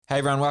Hey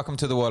everyone, welcome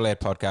to the Water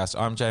Lad Podcast.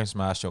 I'm James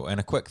Marshall, and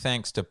a quick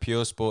thanks to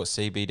Pure Sport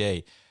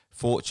CBD,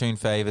 Fortune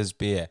Favours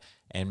Beer,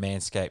 and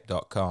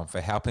Manscaped.com for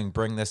helping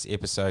bring this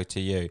episode to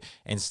you.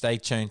 And stay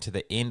tuned to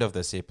the end of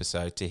this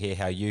episode to hear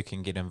how you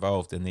can get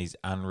involved in these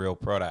unreal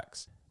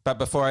products. But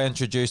before I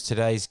introduce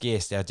today's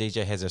guest, our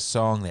DJ has a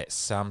song that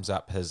sums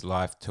up his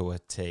life to a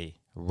T.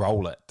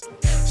 Roll it.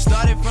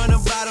 Started from the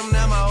bottom,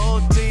 now my whole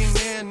team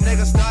in.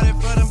 Nigga started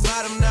from the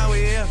bottom, now we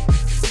here.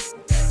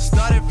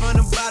 Started from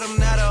the bottom,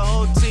 now the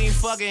whole team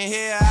fucking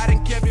here. I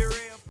done kept it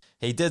real.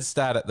 He did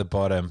start at the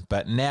bottom,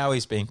 but now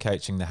he's been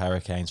coaching the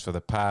Hurricanes for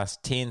the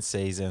past 10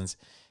 seasons.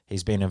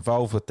 He's been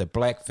involved with the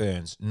Black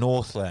Ferns,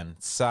 Northland,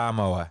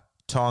 Samoa,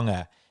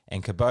 Tonga,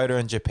 and Kubota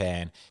in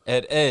Japan.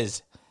 It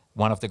is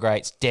one of the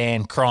greats,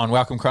 Dan Cron.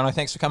 Welcome, Crono.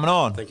 Thanks for coming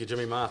on. Thank you,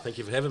 Jimmy Marr. Thank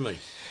you for having me.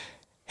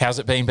 How's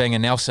it been being a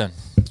Nelson?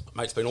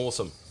 Mate, it's been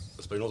awesome.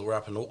 It's been awesome. We're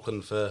up in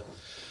Auckland for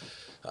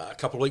a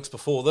couple of weeks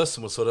before this,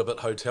 and we're sort of a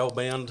bit hotel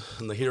bound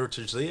in the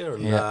heritage there,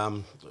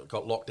 and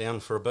got locked down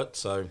for a bit,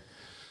 so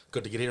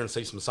good to get here and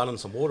see some sun and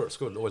some water. It's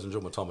good. Always enjoy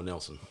my time in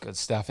Nelson. Good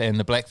stuff. And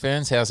the Black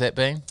Ferns, how's that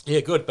been?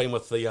 Yeah, good. Been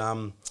with the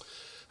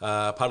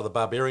part of the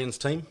Barbarians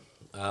team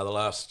the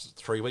last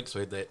 3 weeks. We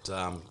had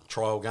that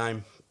trial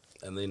game,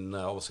 and then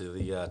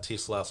obviously the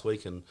test last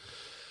week, and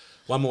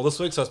one more this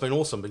week, so it's been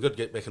awesome. Been good to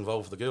get back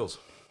involved with the girls.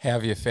 How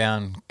have you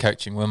found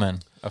coaching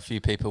women? A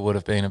few people would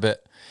have been a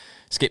bit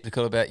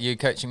sceptical about you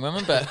coaching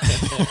women, but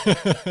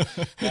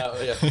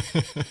yeah.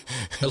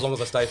 As long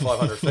as I stay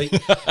 500 feet.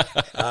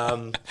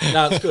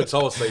 No, it's good.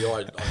 So obviously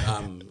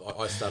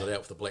I started out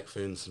with the Black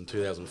Ferns in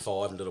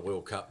 2005 and did a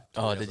World Cup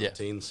in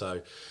 2010,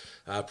 so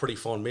pretty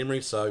fond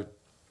memory. So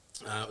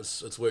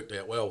it's worked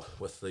out well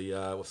with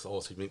with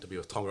obviously meant to be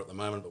with Tonga at the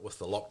moment, but with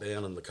the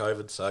lockdown and the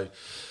COVID, so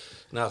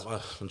no,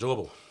 it's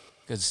enjoyable.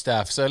 Good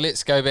stuff. So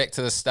let's go back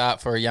to the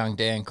start for a young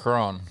Dan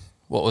Cron.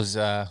 What was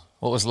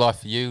life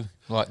for you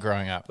like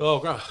growing up? Well,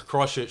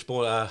 Christchurch,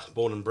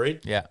 born and bred.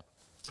 Yeah.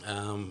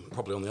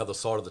 Probably on the other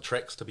side of the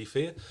tracks, to be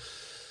fair.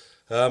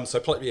 So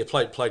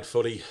played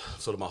footy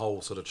sort of my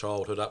whole sort of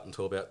childhood up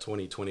until about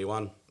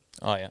 2021.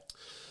 Oh yeah.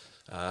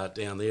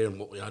 Down there,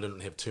 and I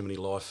didn't have too many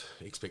life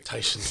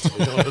expectations, to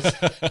be honest.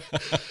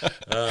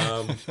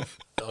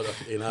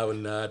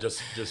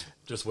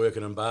 Just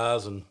working in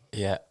bars and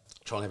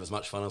try and have as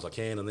much fun as I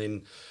can, and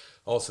then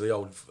also the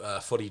old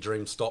footy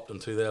dream stopped in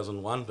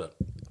 2001, but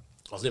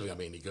I was never going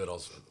to be any good. I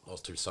was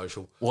too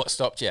social. What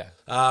stopped you?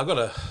 I've got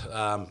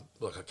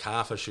a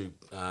calf issue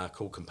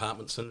called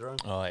compartment syndrome.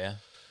 Oh yeah.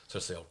 So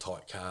it's the old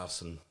tight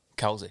calves and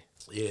Colsey.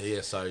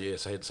 Yeah. So I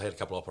had a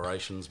couple of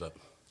operations, but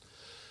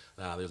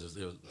there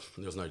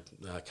was no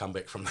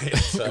comeback from that.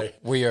 So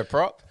Were you a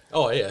prop?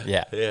 oh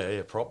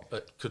yeah, prop,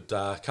 but could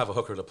cover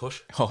hooker to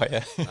push. Oh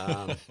yeah.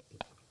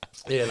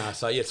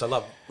 So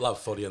love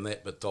footy and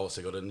that, but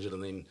obviously got injured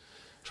and then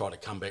tried to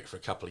come back for a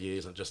couple of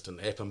years and it just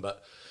didn't happen.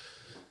 But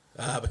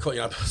because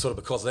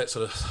of that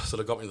sort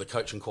of got me into the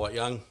coaching quite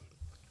young.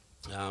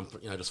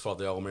 Just followed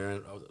the old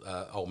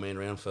man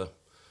around for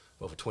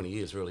 20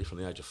 years really, from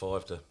the age of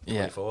 5 to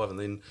 25, and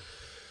then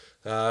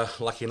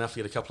lucky enough to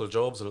get a couple of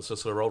jobs, and it's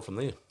just sort of rolled from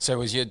there. So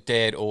was your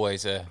dad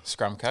always a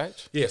scrum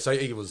coach? Yeah, so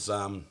he was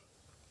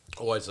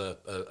always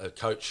a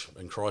coach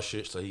in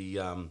Christchurch. So he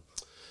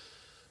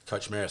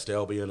coached Marist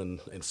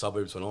Albion and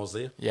suburbs when I was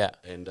there. Yeah.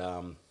 And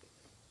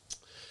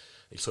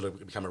he sort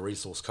of became a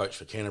resource coach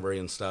for Canterbury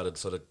and started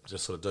sort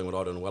of doing what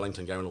I did in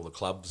Wellington, going to all the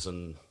clubs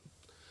and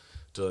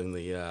doing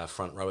the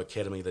front row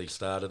academy that he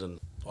started, and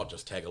I'd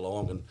just tag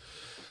along and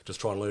just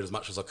try and learn as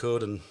much as I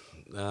could and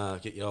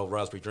get your old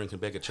raspberry drinking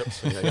bag of chips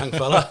from a young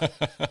fella.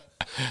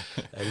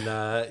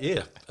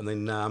 And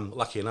then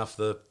lucky enough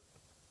the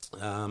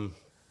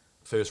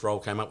first role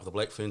came up with the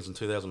Black Ferns in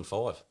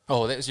 2005.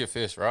 Oh, that was your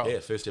first role? Yeah,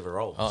 first ever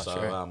role. Oh, so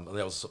sure.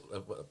 That was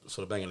sort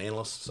of being an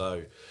analyst.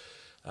 So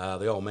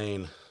the old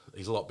man,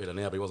 he's a lot better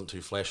now, but he wasn't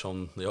too flash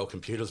on the old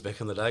computers back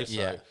in the day.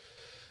 So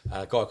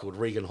a guy called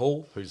Regan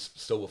Hall, who's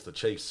still with the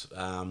Chiefs,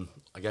 I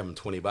gave him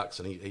 $20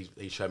 and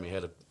he showed me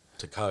how to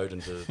code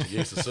and to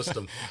use the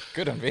system.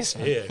 Good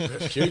investment. Yeah,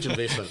 huge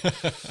investment.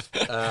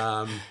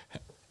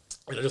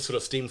 And it just sort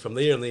of stemmed from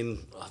there, and then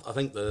I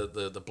think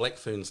the Black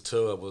Ferns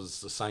tour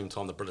was the same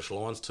time the British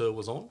Lions tour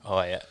was on.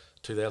 Oh yeah.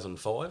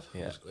 2005.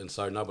 Yeah. And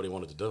so nobody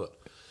wanted to do it.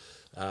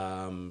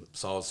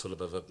 So I was sort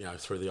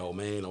of through the old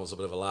man, I was a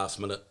bit of a last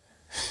minute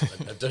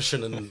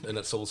addition, and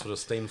it's all sort of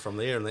stemmed from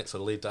there, and that sort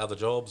of led to other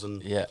jobs,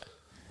 and yeah,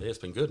 it's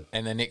been good.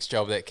 And the next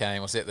job that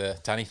came, was that the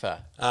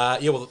Taniwha?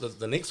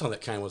 The next one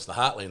that came was the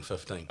Heartland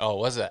 15. Oh,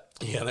 was it?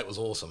 Yeah, that was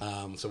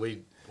awesome. So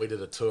we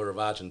did a tour of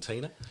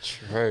Argentina.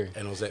 True.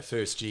 And it was that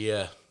first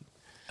year.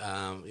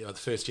 The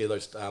first year there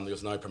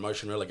was no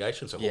promotion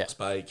relegation, so Hawke's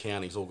Bay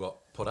counties all got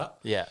put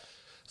up. Yeah.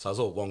 So it was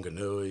all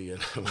Wanganui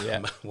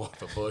and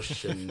Wampa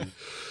Bush, and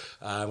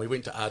we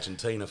went to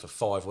Argentina for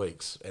 5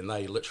 weeks, and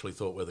they literally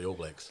thought we're the All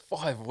Blacks.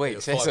 5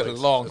 weeks? Yeah, That's 5 a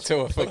weeks. long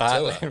tour for Big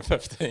Heartland tour.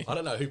 15. I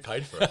don't know who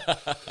paid for it.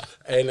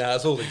 And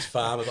it's all these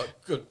farmers, like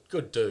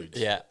good dudes.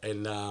 Yeah.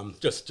 And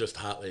just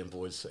Heartland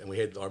boys. And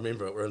I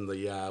remember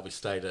it, we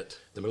stayed at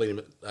the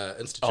Millennium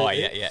Institute. Oh,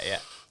 there, yeah.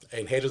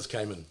 And Hatters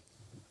came in.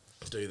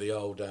 do the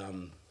old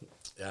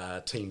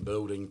team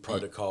building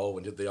protocol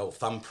and did the old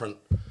thumbprint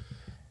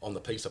on the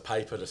piece of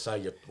paper to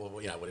say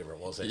whatever it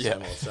was that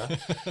same old stuff.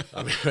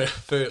 I mean,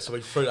 so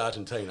we flew to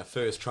Argentina.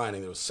 First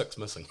training, there was 6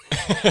 missing.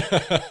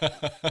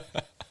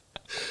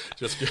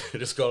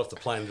 just got off the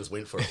plane and just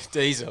went for it.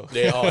 Diesel.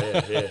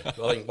 Yeah, yeah. I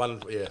think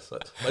one. Yeah, so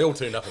they all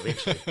turned up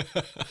eventually.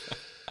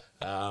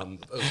 It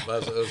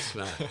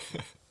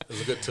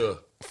was a good tour.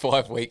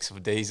 5 weeks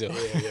of diesel.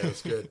 Yeah, it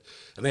was good,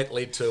 and that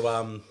led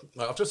to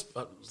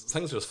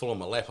things just fall on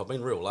my lap. I've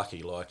been real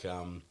lucky. Like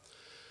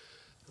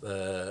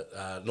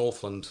the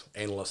Northland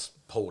analysts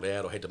pulled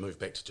out or had to move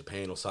back to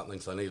Japan or something,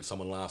 so they needed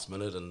someone last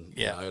minute, and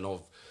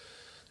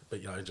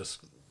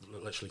just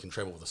literally can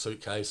travel with a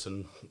suitcase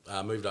and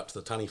moved up to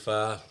the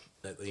Taniwha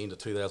at the end of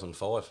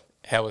 2005.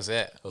 How was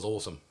that? It was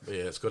awesome.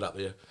 Yeah, it's good up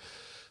there.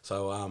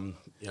 So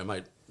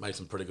made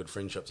some pretty good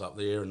friendships up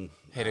there, and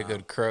had a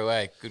good crew,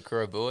 Good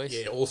crew of boys.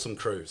 Yeah, awesome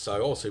crew.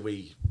 So obviously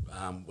we,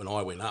 when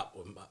I went up,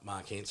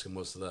 Mark Hanscom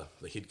was the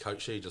head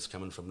coach. He just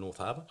coming from North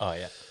Harbour. Oh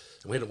yeah.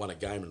 And we hadn't won a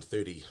game in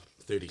 30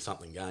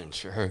 something games.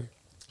 True.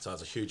 So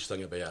it's a huge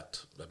thing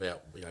about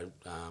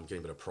getting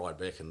a bit of pride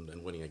back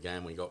and winning a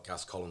game. We got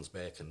Gus Collins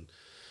back and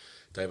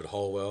David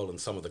Holwell and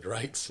some of the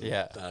greats.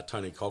 Yeah.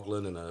 Tony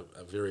Coughlin and a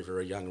very,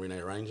 very young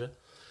Rene Ranger.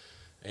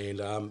 And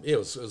it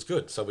was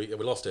good. So we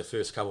lost our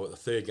first couple at the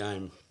third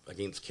game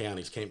against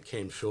Counties.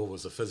 Cam Shaw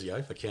was the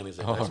physio for Counties.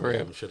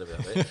 Really? Shit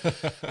about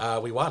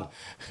that. We won.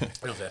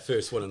 It was our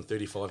first win in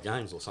 35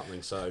 games or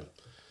something. So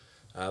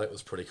that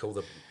was pretty cool.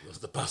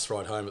 The bus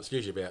ride home, it's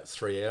usually about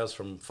 3 hours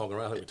from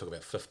Whangarei. I think we took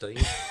about 15.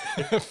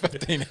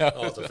 15 hours.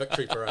 Oh, it's a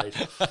victory parade.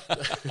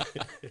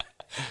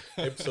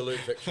 Absolute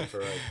victory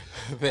parade.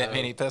 That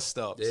many piss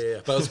stops. Yeah,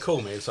 but it was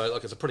cool, man. So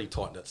it's a pretty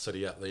tight-knit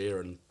city up there,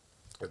 and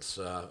it's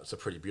a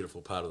pretty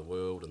beautiful part of the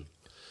world, and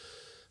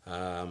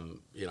and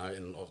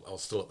I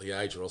was still at the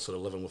age where I was sort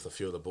of living with a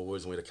few of the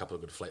boys, and we had a couple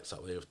of good flats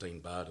up there with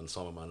Dean Bard and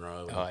Simon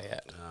Munro.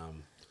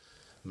 And,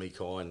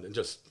 Mikai, and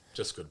just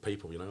good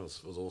people, it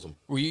was awesome.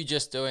 Were you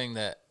just doing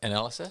the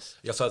analysis?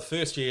 Yeah, so the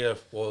first year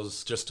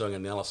was just doing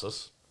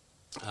analysis,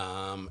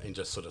 and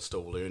just sort of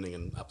still learning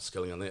and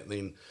upskilling on that. And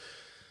then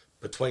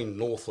between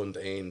Northland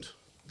and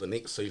the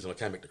next season, I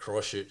came back to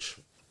Christchurch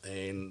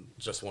and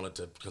just wanted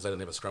to, because they didn't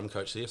have a scrum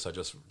coach there, so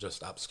just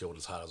upskilled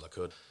as hard as I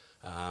could.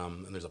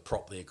 And there's a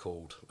prop there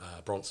called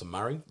Bronson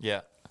Murray,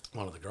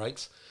 one of the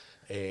greats,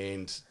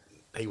 and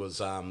he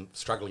was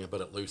struggling a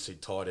bit at loose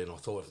head tight end. I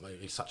thought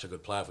he's such a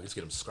good player, if we could just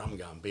get him scrum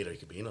going better, he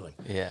could be anything.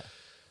 Yeah.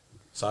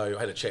 So I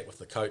had a chat with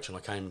the coach, and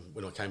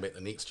when I came back the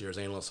next year as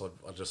analyst, I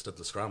just did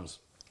the scrums.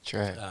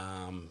 True.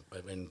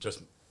 And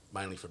just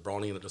mainly for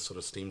Bronny, and it just sort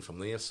of stemmed from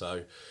there. So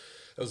it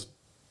was,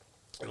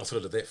 and I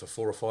sort of did that for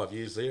 4 or 5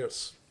 years there.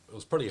 It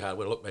was pretty hard.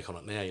 When I look back on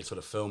it now, you're sort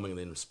of filming and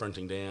then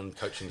sprinting down,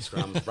 coaching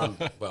scrums,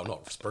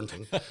 not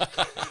sprinting,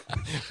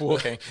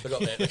 walking. They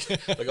got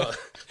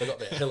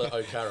that hill at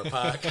Okara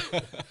Park.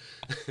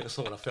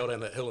 So when I fell down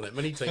that hill in that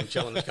mini team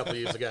challenge a couple of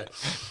years ago.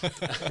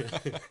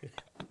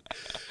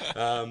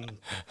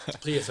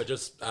 So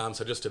just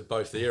did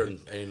both there,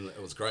 and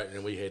it was great.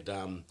 And we had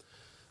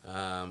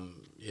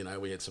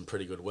we had some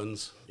pretty good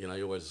wins. You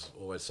always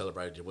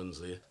celebrated your wins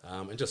there,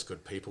 and just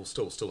good people.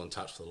 Still in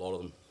touch with a lot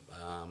of them.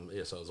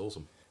 So it was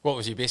awesome. What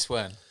was your best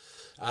win?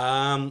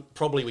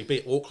 Probably we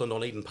beat Auckland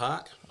on Eden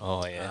Park.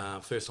 Oh,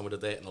 yeah. First time we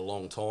did that in a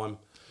long time.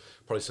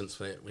 Probably since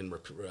when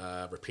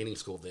Rapini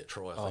scored that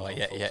try.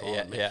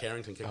 Matt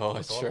Carrington kicked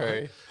Oh,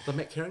 true. Was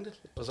Matt Carrington?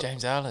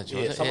 James Arledge,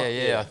 was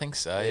it? Yeah, I think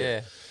so,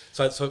 yeah.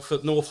 So for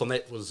Northland,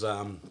 that was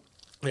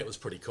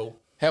pretty cool.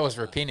 How was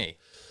Rapini?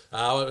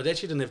 It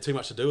actually didn't have too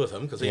much to do with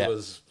him,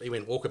 because he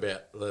went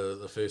walkabout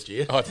the first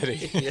year. Oh, did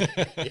he? yeah.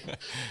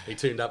 He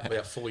turned up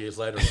about 4 years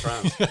later in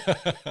France.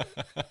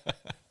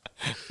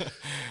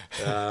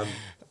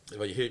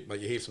 But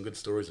you hear some good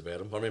stories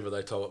about him. I remember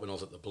when I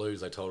was at the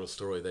Blues, they told a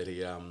story that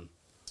he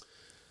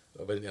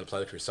went down to play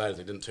the Crusaders.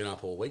 He didn't turn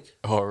up all week.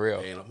 Oh, real?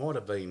 And it might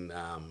have been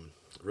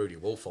Rudy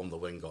Wolf on the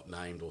wing got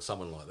named, or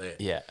someone like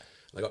that. Yeah.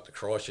 They got to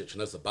Christchurch,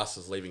 and as the bus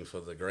is leaving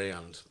for the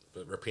ground,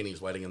 Rapini's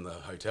waiting in the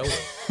hotel room.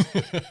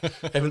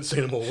 Haven't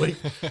seen him all week.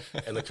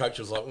 And the coach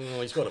was like,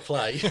 he's got to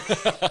play.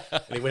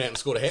 And he went out and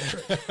scored a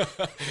hat-trick.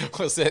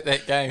 Was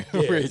that game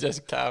where he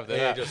just carved it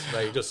up? He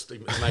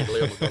made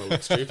Leo McDonald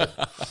look stupid.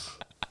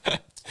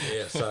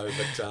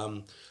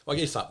 I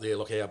guess up there,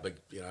 look how big,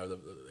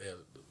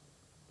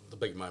 the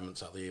big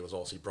moments up there was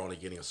obviously Bronny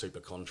getting a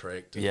super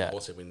contract. And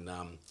also when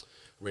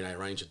Rene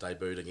Ranger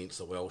debuted against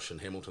the Welsh in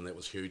Hamilton, that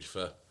was huge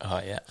for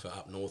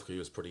up north. He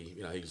was pretty,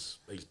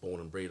 he's born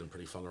and bred and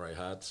pretty whangarei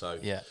hard. So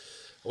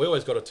we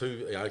always got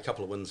a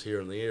couple of wins here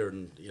and there,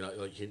 and you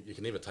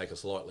can never take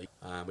us lightly.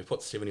 We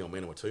put 70 on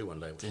Manawatu one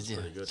day, which was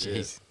pretty good.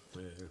 Jeez.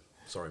 Yeah.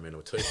 Sorry,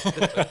 Manawatu.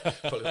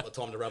 Probably not the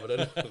time to rub it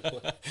in.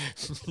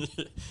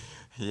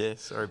 Yeah,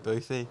 sorry,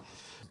 Boothie.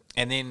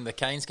 And then the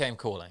Canes came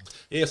calling.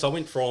 Yeah, so I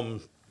went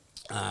from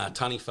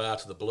Taniwha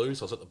to the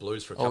Blues. I was at the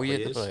Blues for a couple of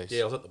years. The Blues.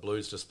 Yeah, I was at the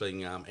Blues just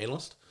being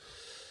analyst,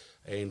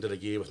 and did a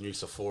year with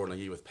Noosa 4 and a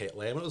year with Pat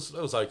Lamb. It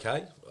was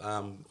okay.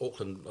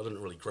 Auckland, I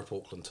didn't really grip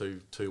Auckland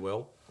too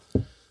well.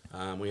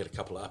 We had a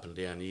couple of up and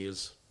down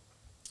years,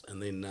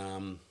 and then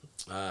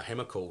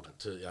Hammer called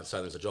to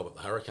say there's a job at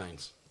the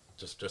Hurricanes,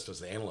 just as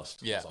the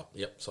analyst. Yeah.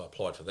 So I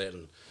applied for that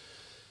and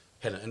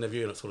had an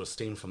interview, and it sort of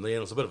stemmed from there. And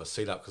it was a bit of a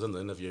setup because in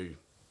the interview,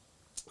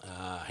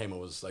 Hammer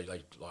was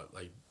they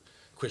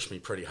questioned me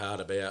pretty hard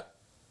about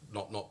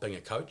not being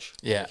a coach.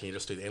 Yeah. Can you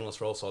just do the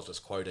analyst role? So I was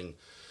just quoting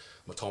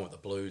my time at the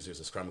Blues. There was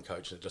a scrum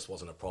coach, and it just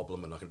wasn't a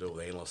problem, and I can do all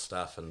the analyst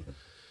stuff, and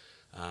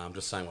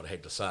just saying what I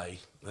had to say,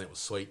 and it was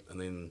sweet. And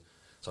then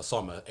so I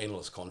signed my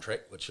analyst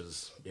contract, which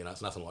is,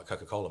 it's nothing like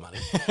Coca-Cola money.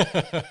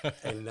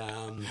 and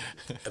then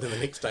the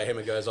next day,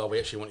 Hammer goes, "Oh, we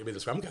actually want you to be the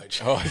scrum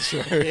coach." Oh,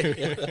 true.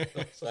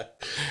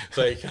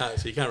 So you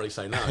can't really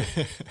say no.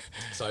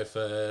 So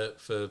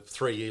for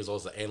 3 years, I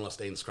was the analyst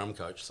and scrum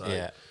coach. So,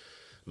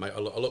 mate, I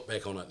look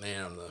back on it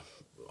now,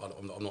 and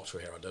I'm not sure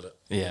how I did it.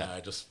 Yeah.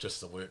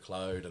 Just the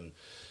workload and.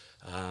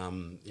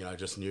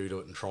 Just new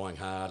to it and trying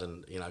hard,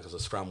 and because the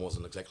scrum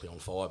wasn't exactly on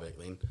fire back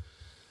then.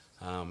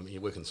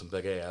 You're working some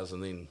big hours,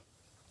 and then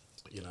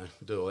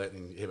do all that,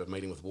 and have a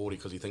meeting with Wardy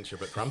because he thinks you're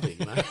a bit grumpy.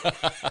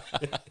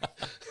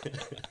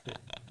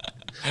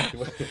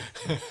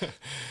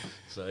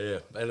 So yeah,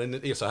 and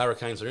then so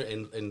Hurricanes are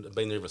and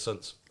been there ever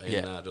since,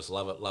 and just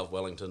love it. Love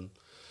Wellington,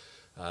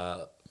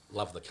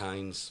 love the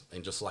Canes,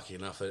 and just lucky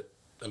enough that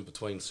in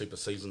between super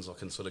seasons I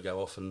can sort of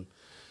go off and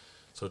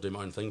sort of do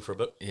my own thing for a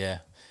bit. Yeah.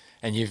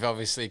 And you've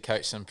obviously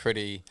coached some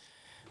pretty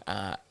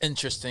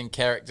interesting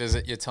characters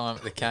at your time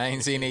at the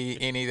Canes.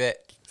 Any that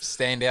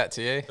stand out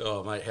to you?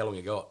 Oh, mate, how long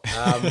you got?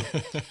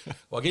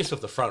 Well, I guess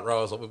with the front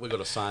row, we've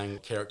got a saying,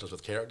 characters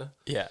with character.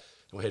 Yeah.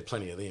 And we had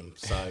plenty of them.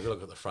 So if you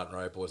look at the front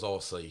row boys,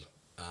 obviously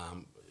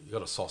you've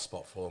got a soft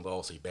spot for them, but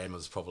obviously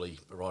Bama's probably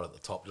right at the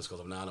top just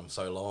because I've known him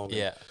so long.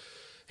 Yeah.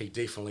 He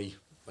definitely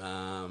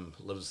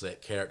lives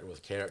that character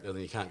with character. And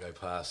then you can't go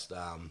past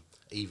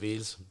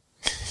Eves.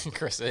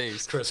 Chris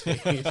Eves.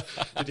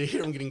 Did you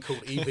hear him getting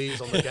called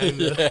Eves on the game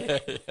today?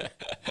 Yeah.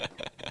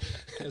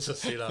 It's a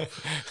setup.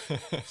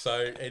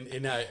 So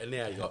and now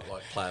you got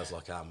like players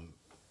like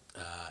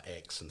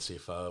Axe and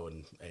Cepho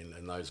and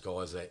those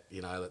guys that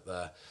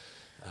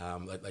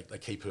that they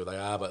keep who they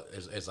are, but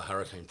as a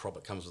Hurricane prop,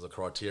 it comes with the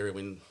criteria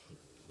when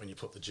you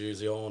put the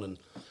jersey on. And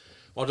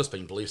I've just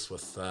been blessed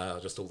with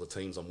just all the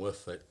teams I'm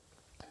with that.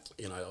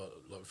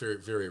 Like very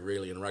very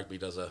rarely in rugby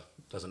does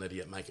an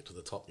idiot make it to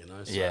the top.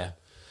 So, yeah.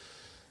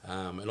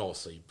 And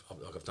obviously,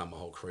 I've done my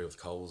whole career with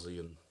Colsey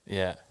and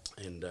Jeff.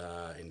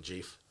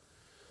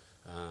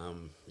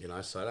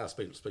 So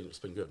it's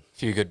been good. A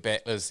few good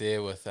battlers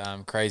there with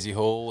Crazy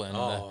Hall and.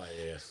 Oh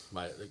yeah,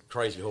 mate!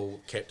 Crazy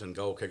Hall, captain,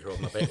 goal kicker of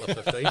my battler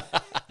 15.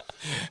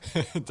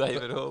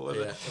 David Hall, was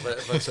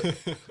it?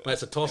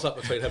 It's a toss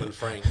up between him and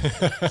Frank.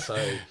 So.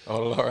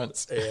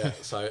 Lawrence. Yeah.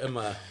 So in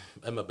my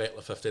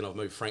battler 15, I've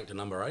moved Frank to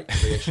number 8.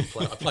 We actually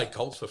I played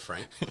Colts for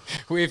Frank.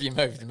 Where have you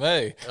moved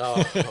Moo?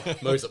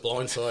 Moo's at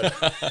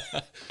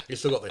blindside. He's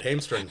still got that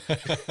hamstring.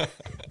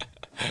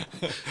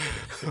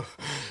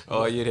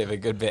 You'd have a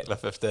good battler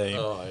 15.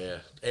 Oh yeah,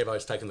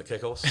 Abo's taking the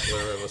kickoffs.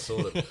 We're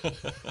sorted.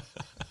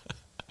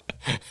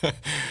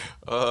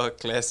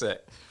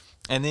 Classic.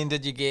 And then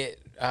did you get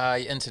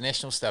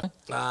international stuff?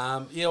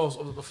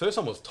 The first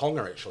one was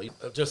Tonga actually.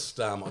 I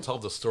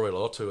told the story a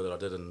lot too that I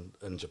did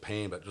in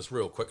Japan, but just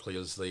real quickly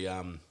is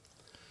the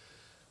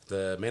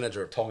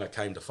manager of Tonga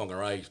came to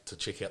Whangarei to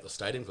check out the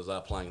stadium because they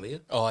were playing there.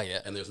 Oh yeah.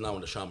 And there was no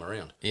one to show them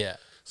around. Yeah.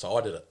 So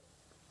I did it.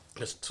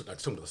 I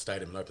took him to the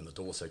stadium and opened the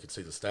door so he could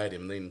see the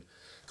stadium, and then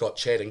got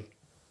chatting,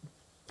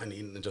 and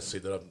then just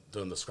said that I'm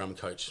doing the scrum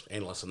coach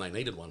analyst and they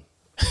needed one.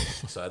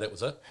 So that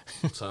was it.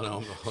 So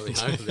now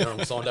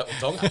I'm signed up with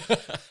Tonga.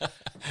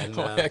 And,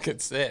 how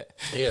good's that?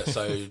 Yeah,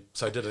 so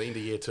did an end of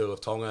year tour of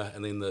Tonga,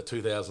 and then the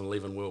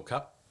 2011 World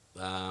Cup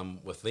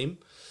with them,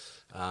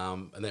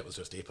 and that was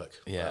just epic.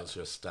 Yeah, it was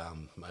just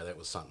mate, that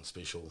was something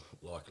special.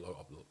 Like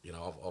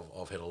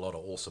I've had a lot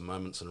of awesome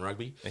moments in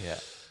rugby. Yeah.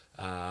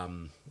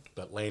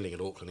 But landing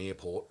at Auckland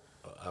Airport,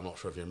 I'm not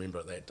sure if you remember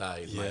it that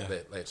day,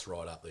 mate, that's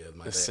right up there,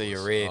 mate. The Sea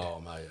of Red. Oh,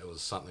 mate, it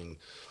was something,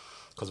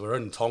 because we were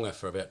in Tonga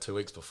for about 2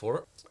 weeks before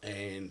it,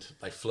 and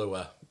they flew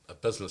a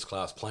business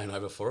class plane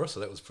over for us, so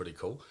that was pretty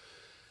cool.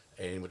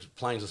 And the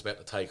plane's just about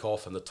to take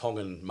off, and the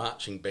Tongan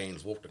marching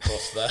bands walked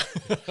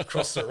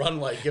across the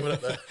runway, giving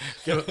it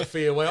the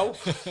farewell.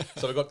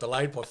 So we got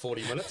delayed by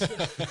 40 minutes.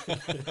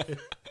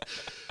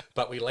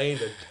 But we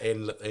landed,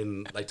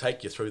 and they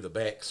take you through the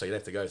back, so you'd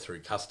have to go through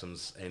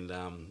customs. And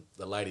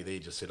the lady there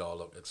just said, "Oh,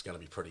 look, it's going to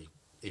be pretty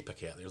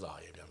epic out there." I was like,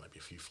 "Oh, yeah, maybe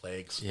a few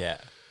flags." Yeah.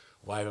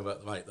 Waving,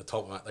 but mate,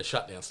 they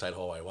shut down State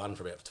Highway 1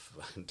 for about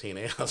 10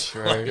 hours.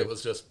 True. Like, it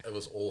was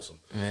awesome.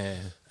 Yeah.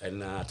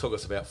 And it took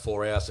us about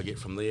 4 hours to get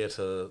from there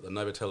to the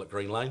Novotel at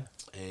Green Lane.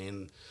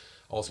 And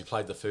Aussie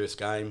played the first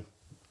game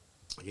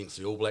against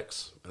the All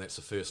Blacks, and that's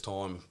the first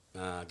time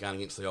going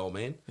against the old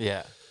man.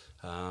 Yeah.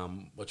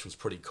 Which was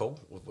pretty cool.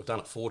 We've done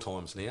it 4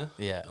 times now.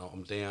 Yeah.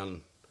 I'm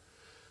down.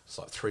 It's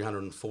like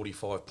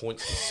 345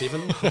 points to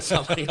 7 or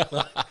something like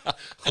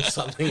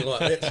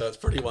that. So it's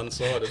pretty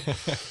one-sided.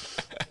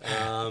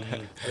 And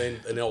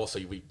then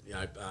obviously we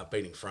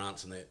beating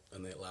France in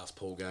that last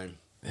pool game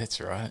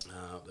That's right.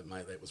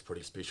 That was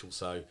pretty special.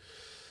 So,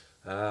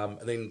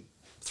 and then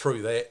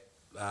through that,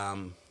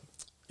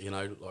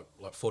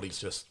 like footy's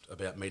just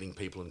about meeting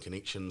people and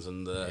connections.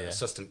 And the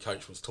assistant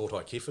coach was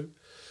Tautai Kefu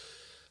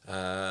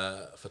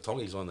for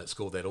Tonga. He's the one that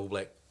scored that All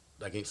Black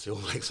against the All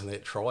Blacks in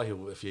that try.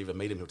 If you ever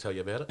meet him, he'll tell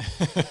you about it.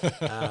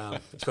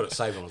 He's got it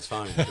saved on his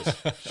phone.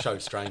 Just show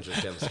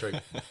strangers down the street.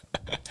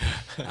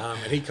 And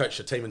he coached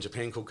a team in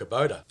Japan called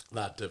Kubota.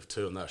 They're Div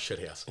 2 and they're a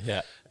shithouse.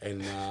 Yeah.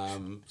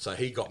 And so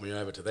he got me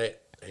over to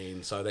that.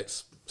 And so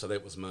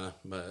that was my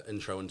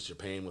intro into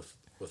Japan with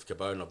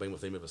Kubota, and I've been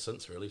with them ever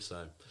since, really.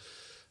 So,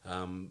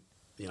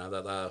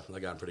 they're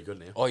going pretty good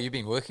now. Oh, you've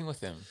been working with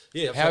them?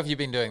 Yeah. How have you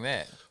been doing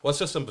that? Well, it's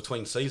just in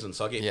between seasons.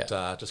 So I get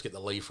just get the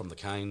leave from the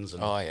Canes.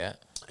 And,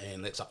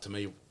 and that's up to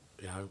me,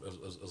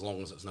 as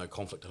long as it's no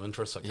conflict of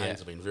interest. So Canes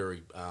have been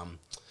very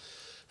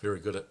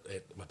good at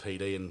my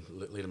PD and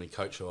letting me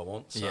coach who I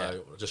want. So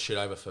I just shoot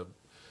over for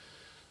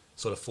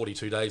sort of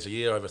 42 days a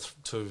year over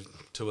two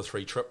or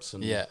three trips,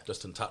 and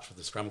just in touch with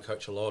the scrum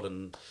coach a lot.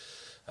 And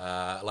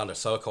Lando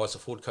Soakai's the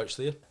forward coach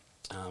there.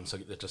 So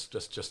they're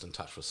just in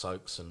touch with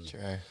Soaks. And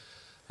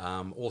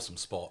awesome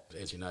spot.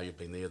 As you know, you've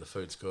been there. The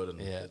food's good,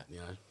 and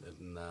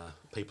and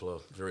people are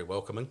very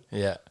welcoming.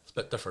 Yeah, it's a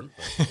bit different.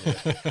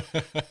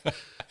 But,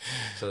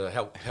 so it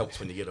helps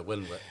when you get a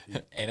win.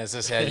 But and is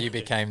this how you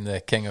became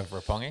the king of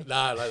Roppongi?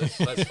 No, that's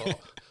fine.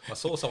 I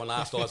saw someone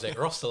ask Isaac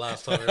Ross the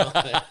last time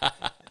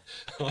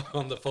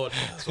on the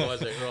podcast.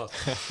 Isaac Ross.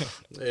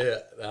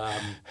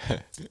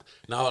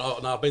 No,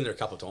 I've been there a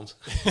couple of times.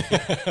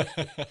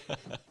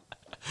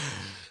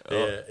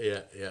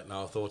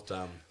 No, I thought.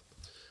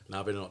 No,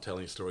 I better not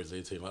telling you stories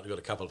there too much. I've got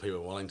a couple of people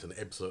in Wellington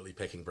absolutely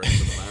packing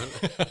bricks at the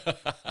moment.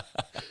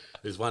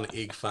 There's one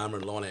egg farmer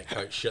and line-out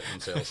coach shit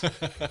themselves.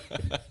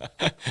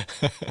 A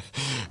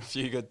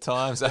few good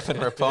times up in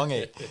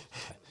Roppongi.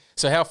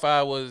 So how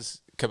far was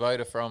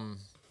Kubota from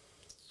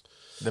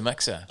the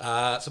mixer?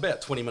 It's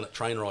about a 20-minute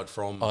train ride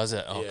from... Oh, is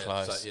it? Oh,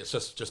 close. So, it's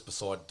just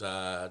beside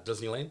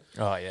Disneyland.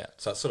 Oh, yeah.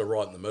 So it's sort of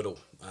right in the middle.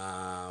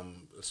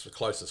 It's the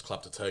closest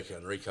club to Tokyo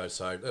and Rico,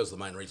 so that was the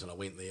main reason I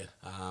went there.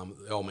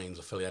 The old man's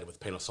affiliated with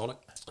Panasonic,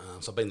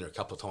 so I've been there a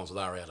couple of times. They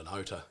were out in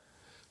Ota.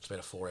 It's about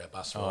a 4-hour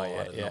bus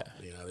ride.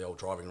 The old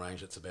driving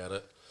range. That's about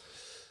it.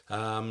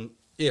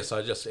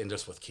 So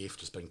just with Kev,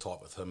 just being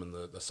tight with him and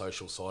the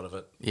social side of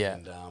it. Yeah.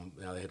 And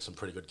they had some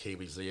pretty good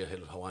Kiwis there. Had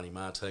Hawani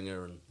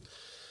Martinga and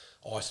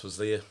Ice was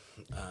there,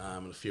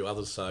 and a few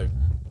others. So, and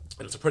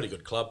it's a pretty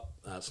good club.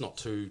 It's not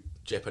too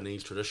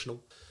Japanese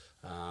traditional.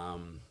 So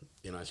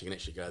you can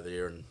actually go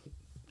there and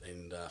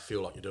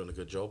feel like you're doing a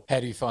good job. How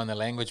do you find the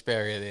language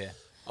barrier there?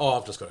 Oh,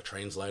 I've just got a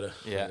translator.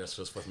 Yeah, that's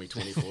just with me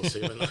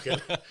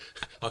 24/7.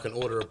 I can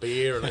order a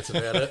beer and that's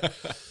about it.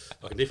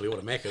 I can definitely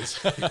order Macca's.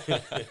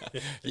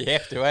 You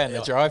have to, in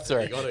the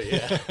drive-thru. You got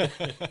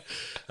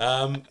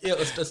to,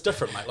 it's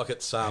different, mate. Like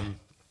it's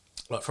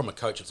like from a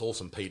coach, it's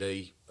awesome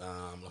PD.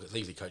 Like it's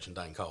easy coaching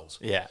Dane Coles.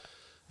 Yeah,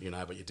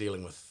 but you're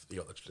dealing with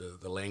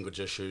the language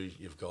issue.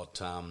 You've got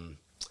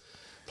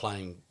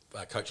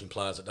coaching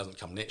players that doesn't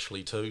come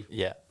naturally to.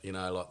 Yeah.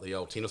 Like the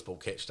old tennis ball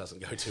catch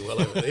doesn't go too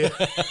well over there.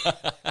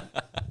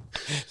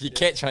 You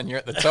catch one, you're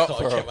at the top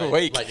for a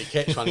week. Like you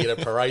catch one, you get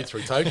a parade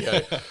through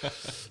Tokyo.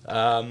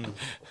 And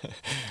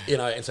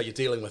so you're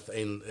dealing with,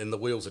 and the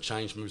wheels of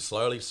change move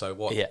slowly. So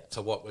what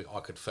I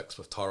could fix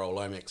with Tyrell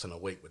Lomax in a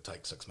week would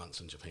take 6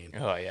 months in Japan.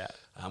 Oh, yeah.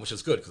 Which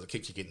is good because it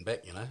keeps you getting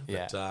back,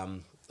 Yeah.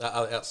 But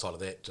outside of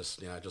that,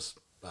 just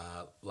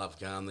love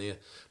going there.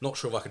 Not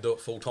sure if I could do it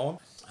full time.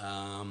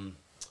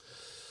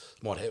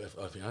 Might have,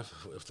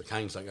 if the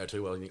Canes don't go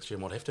too well next year,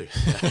 might have to.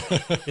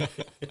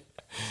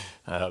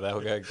 Oh,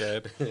 that'll go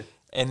good.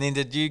 And then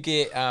did you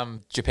get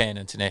Japan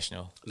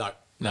International? No.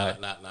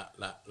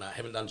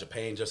 Haven't done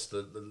Japan. Just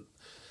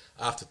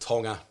after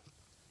Tonga,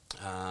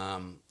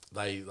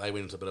 they went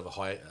into a bit of a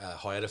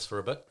hiatus for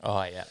a bit.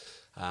 Oh, yeah.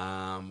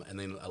 And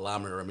then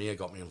Alama Ramia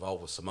got me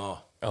involved with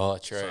Samoa. Oh,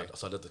 true.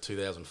 So I did the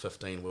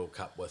 2015 World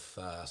Cup with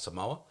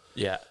Samoa.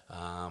 Yeah.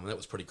 And that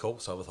was pretty cool.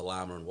 So with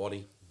Alama and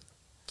Waddy.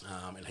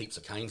 And heaps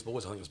of Canes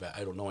boys. I think it was about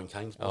 8 or 9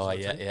 Canes boys. Oh,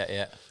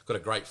 yeah. Got a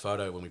great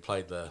photo when we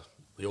played the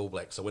All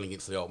Blacks. So winning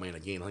against the old man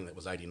again. I think that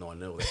was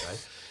 89-0 that day.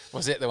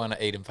 Was that the one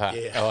at Eden Park?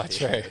 Yeah. Oh,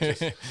 true.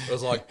 It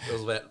was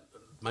about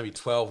maybe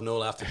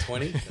 12-0 after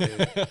 20,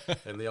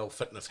 and the old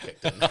fitness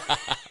kicked in. So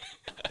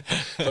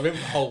I remember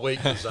the whole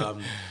week was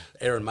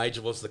Aaron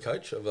Major was the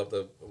coach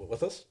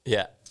with us.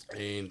 Yeah.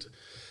 And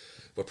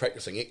we're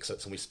practicing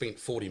exits, and we spent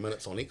 40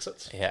 minutes on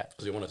exits. Yeah.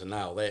 Because we wanted to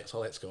nail that.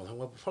 So that's going, well,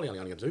 we're probably only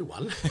going to do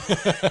one.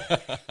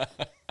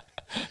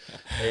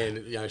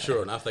 And,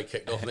 sure enough, they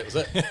kicked off, and that was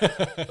it.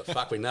 But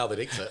fuck, we nailed that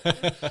exit.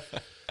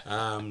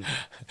 I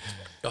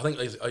think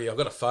I've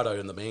got a photo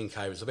in the man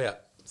cave. It's about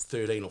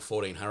 13 or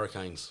 14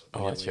 Hurricanes.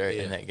 Oh, that's right,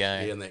 in that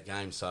game. Yeah, in that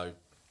game. So,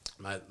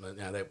 mate,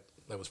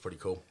 that was pretty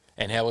cool.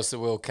 And how was the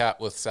World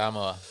Cup with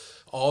Samoa?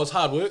 Oh, it was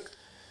hard work.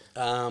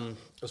 It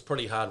was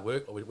pretty hard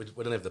work. We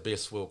didn't have the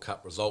best World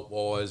Cup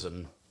result-wise,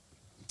 and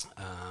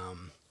I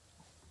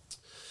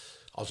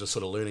was just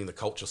sort of learning the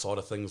culture side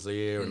of things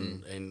there,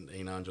 and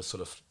just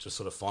sort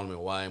of finding my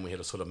way. And we had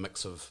a sort of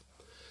mix of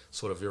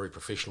sort of very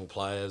professional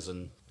players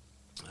and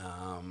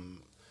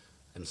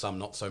some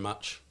not so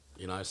much,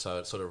 so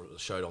it sort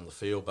of showed on the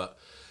field. But,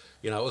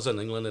 it was in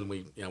England, and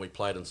we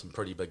played in some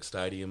pretty big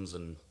stadiums,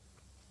 and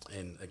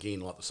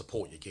again, like the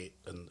support you get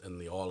in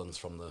the islands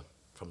from the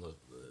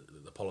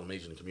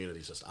Polynesian community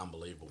is just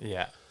unbelievable.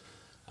 Yeah.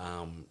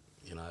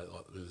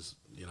 Like there's,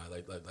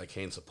 they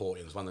can support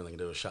you. There's one thing they can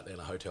do is shut down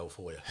a hotel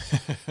for you.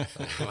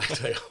 I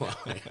tell you what,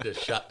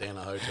 just shut down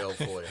a hotel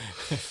for you.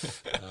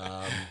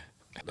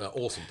 They're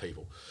awesome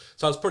people.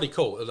 So it was pretty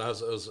cool. It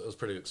was a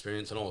pretty good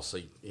experience, and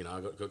obviously,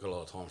 I got a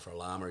lot of time for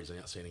Alama. He's an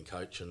outstanding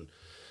coach, and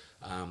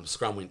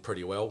scrum went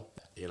pretty well,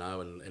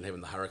 and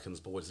having the Hurricanes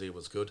boys there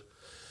was good.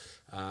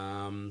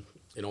 And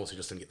also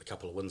just didn't get the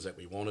couple of wins that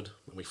we wanted.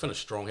 And we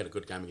finished strong, had a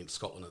good game against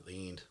Scotland at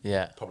the end.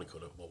 Yeah. Probably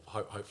could have,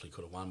 hopefully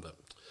could have won, but...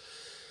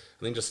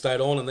 And then just stayed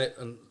on, and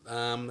then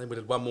we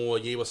did one more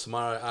year with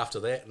Samoa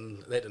after that,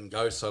 and that didn't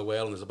go so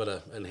well, and there's a bit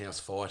of in-house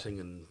fighting,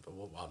 and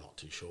I'm not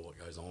too sure what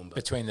goes on. But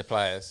between the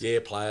players? Yeah,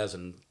 players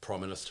and Prime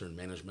Minister and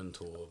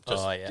management, or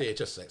just,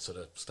 just that sort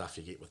of stuff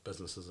you get with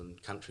businesses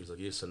and countries, I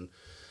guess. And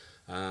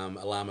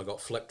Alama got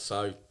flicked,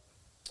 so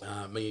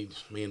me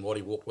and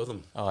Waddy walked with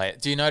him. Oh, yeah.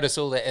 Do you notice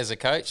all that as a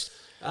coach?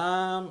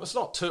 It's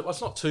not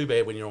too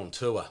bad when you're on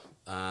tour.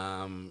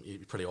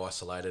 You're pretty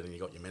isolated, and you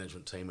got your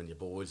management team and your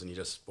boys, and you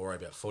just worry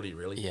about footy,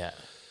 really. Yeah.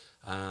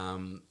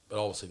 But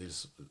obviously,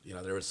 there's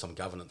there is some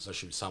governance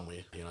issue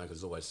somewhere,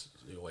 because there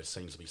always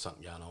seems to be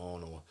something going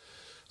on or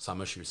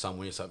some issue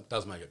somewhere. So it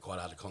does make it quite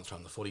hard to concentrate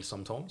on the footy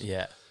sometimes.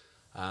 Yeah.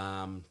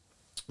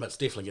 But it's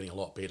definitely getting a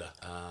lot better.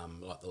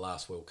 Like the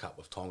last World Cup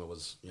with Tonga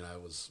was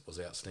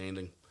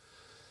outstanding.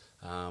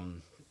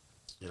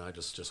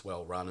 Just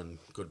well run and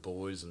good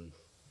boys, and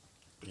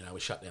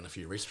we shut down a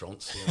few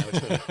restaurants.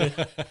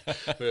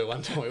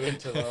 One time we went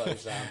to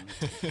those,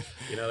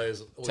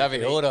 those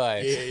Tavi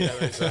Hordai. Yeah,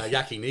 those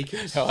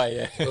yakinikus. Oh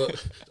yeah.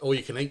 All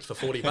you can eat for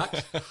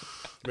 $40.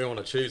 We were on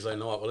a Tuesday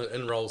night. Well,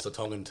 in rolls the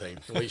Tongan team.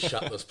 We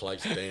shut this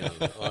place down.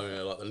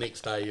 Like the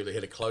next day, you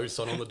had a close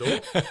sign on the door.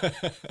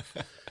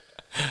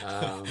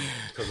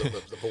 Because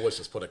the boys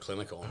just put a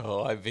clinic on.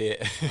 Oh, I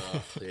bet.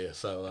 Yeah,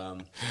 so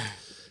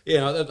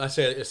I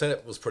said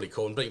it was pretty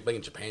cool. And being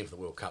in Japan for the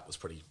World Cup was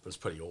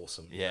pretty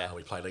awesome. Yeah,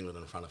 we played England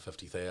in front of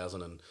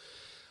 50,000,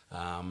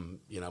 and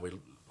we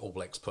All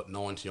Blacks put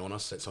 90 on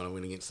us. That's when I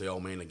went against the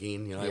old man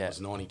again. It was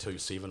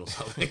 92-7 or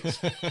something.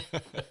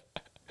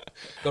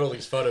 Got all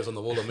these photos on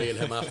the wall of me and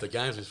him after the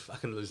games.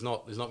 There's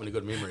not many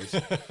good memories.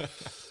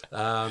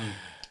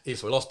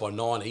 Yes, we lost by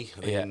 90,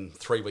 and then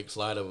 3 weeks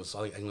later I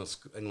think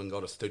England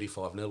got us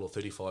 35-0 or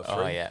 35-3.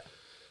 Oh yeah.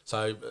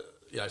 So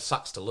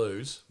sucks to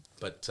lose,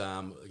 but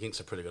against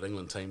a pretty good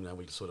England team,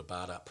 we sort of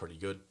barred up pretty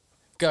good.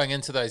 Going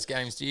into those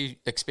games, do you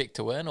expect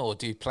to win, or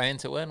do you plan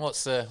to win?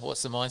 What's the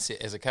mindset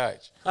as a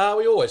coach?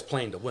 We always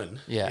plan to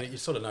win. Yeah. You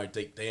sort of know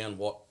deep down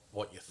what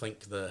you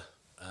think the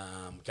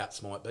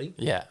guts might be.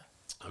 Yeah.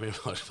 I mean,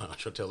 I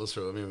should tell this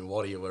story. I remember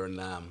Waddy, we were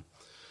in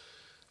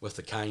with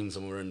the Canes,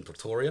 and we were in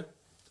Pretoria.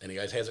 And he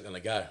goes, how's it going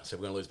to go? I said,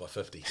 we're going to lose by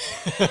 50.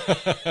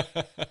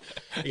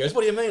 He goes,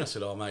 what do you mean? I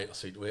said, oh, mate. I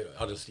said, you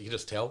can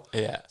just tell.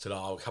 Yeah. I said,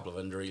 a couple of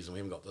injuries, and we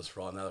haven't got this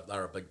right. And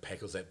they're a big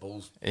pack. Was that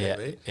Bulls? Yeah.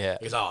 There. Yeah.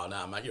 He goes, oh,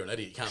 no, mate, you're an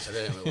idiot. You can't say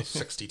that. And it was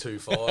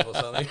 62-5 or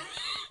something.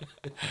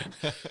 I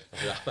said,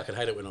 I fucking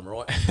hate it when I'm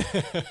right.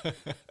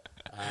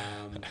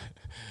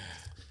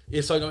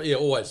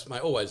 Always,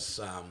 mate, always...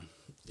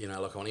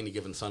 like on any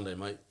given Sunday,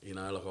 mate,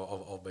 like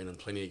I've been in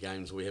plenty of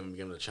games where we haven't been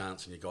given a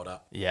chance and you got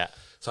up. Yeah.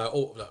 So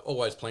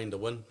always plan to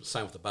win.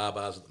 Same with the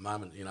Barbars at the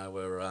moment.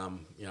 We're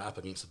up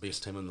against the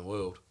best team in the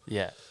world.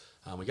 Yeah.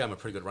 We gave them a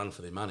pretty good run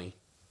for their money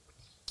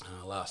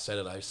last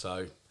Saturday.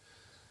 So,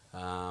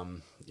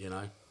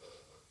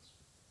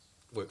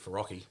 work for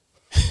Rocky.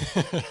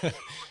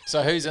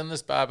 So who's in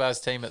this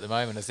Barbars team at the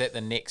moment? Is that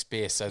the next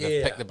best? So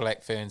they've picked the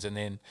Black Ferns, and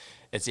then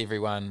it's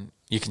everyone.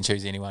 You can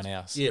choose anyone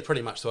else. Yeah,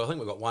 pretty much. So I think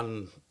we've got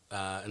one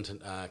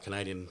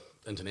Canadian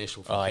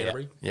international from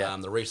Canterbury. Yeah.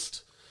 The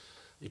rest,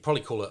 you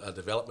probably call it a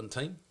development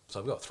team. So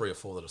we've got 3 or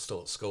 4 that are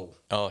still at school.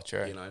 Oh,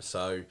 true.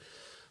 So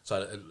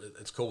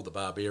it's called the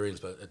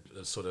Barbarians, but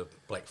it's sort of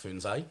Black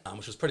Ferns A,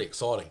 which is pretty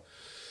exciting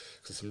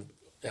because some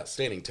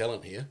outstanding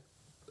talent here,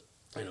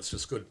 and it's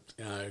just good,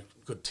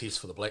 good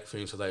test for the Black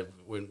Ferns. So they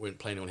weren't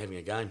planning on having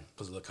a game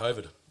because of the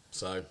COVID.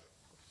 So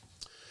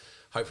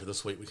hopefully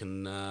this week we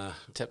can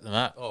tip them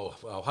up. Oh,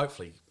 well,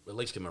 hopefully at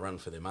least give them a run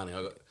for their money.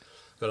 I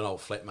got an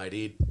old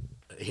flatmate,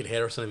 Ed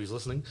Harrison, if he's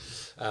listening.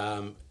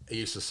 He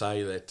used to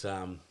say that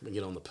when you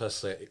get on the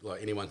piss, that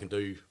like anyone can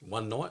do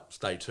one night,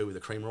 stay 2 with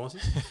the cream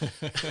rises,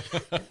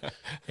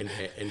 and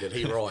did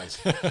he rise?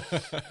 So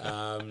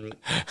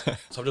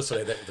I've just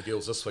said that with the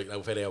girls this week.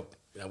 We've had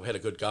we had a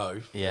good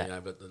go,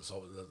 but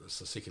it's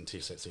the second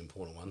test that's the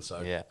important one.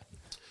 So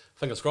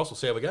fingers crossed. We'll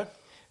see how we go.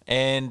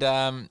 And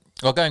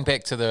going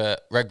back to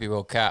the Rugby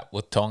World Cup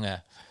with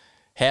Tonga,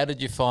 how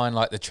did you find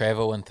like the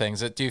travel and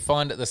things? Do you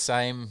find it the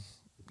same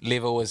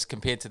level as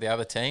compared to the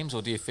other teams,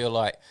 or do you feel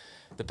like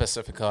the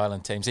Pacific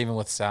Island teams, even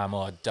with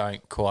Samoa,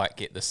 don't quite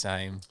get the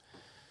same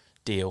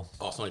deal?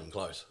 Oh, it's not even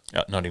close.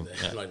 Not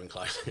even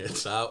close.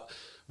 It's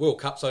World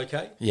Cup's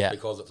okay. Yeah.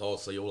 Because it's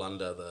obviously all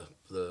under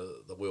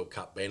the World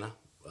Cup banner,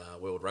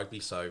 World Rugby,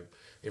 so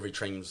every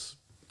team's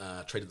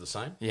treated the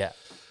same. Yeah.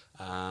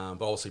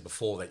 But obviously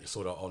before that, you're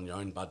sort of on your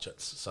own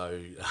budgets. So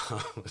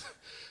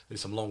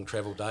there's some long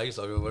travel days.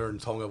 So we were in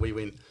Tonga. We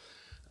went,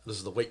 this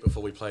is the week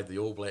before we played the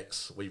All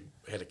Blacks. We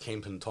had a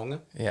camp in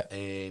Tonga. Yeah.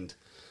 And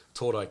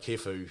Toro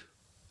Kefu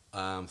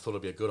thought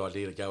it'd be a good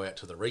idea to go out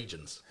to the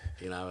regions,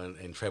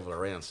 and travel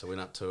around. So we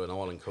went up to an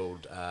island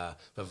called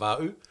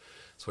Vava'u.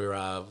 It's where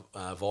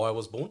Vaya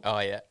was born. Oh,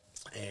 yeah.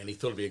 And he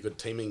thought it'd be a good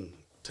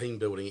team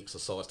building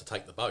exercise to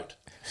take the boat,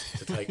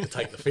 to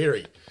take the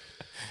ferry.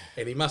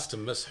 And he must have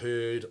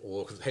misheard,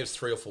 or because it has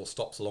 3 or 4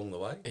 stops along the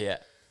way. Yeah.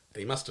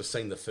 And he must have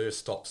seen the first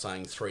stop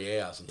saying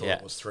 3 hours and thought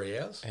it was 3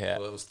 hours. Yeah.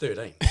 Well, it was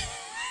 13.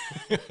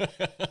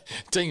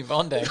 Team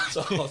bonding.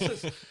 So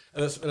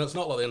and it's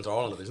not like the entire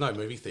island. There's no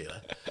movie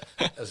theatre.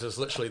 It's just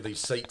literally these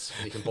seats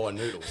and you can buy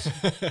noodles.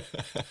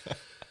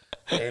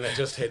 And it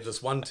just had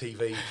this one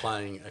TV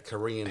playing a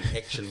Korean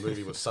action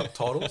movie with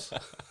subtitles.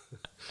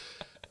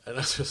 And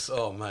it's just,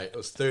 oh mate, it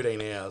was 13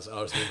 hours. And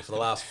I just remember for the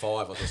last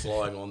 5, I was just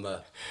lying on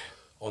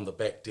the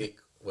back deck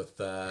with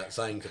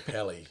Zane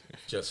Capelli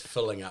just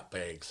filling up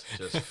bags.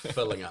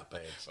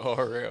 Oh,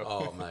 real?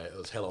 Oh mate, it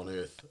was hell on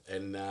earth.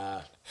 And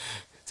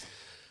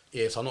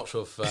yes, I'm not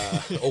sure if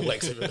the All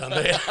Blacks ever done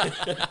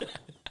that.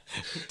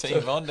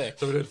 Team bonding.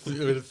 So we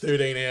did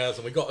 13 hours,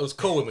 and it was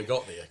cool when we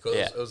got there because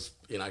it was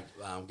going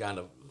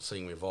to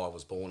seeing where Vi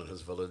was born in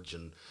his village,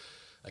 and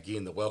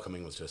again the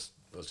welcoming was just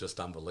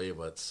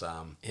unbelievable. It's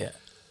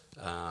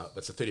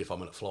it's a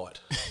 35-minute flight.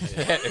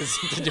 Yeah.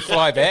 Did you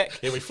fly back?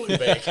 Yeah, we flew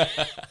back.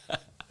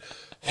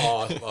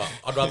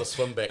 I'd rather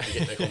swim back than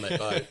get back on that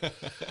boat.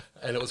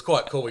 And it was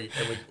quite cool.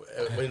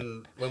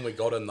 When we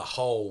got in, the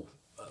whole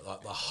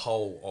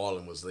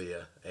island was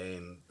there,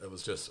 and it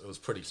was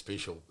pretty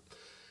special.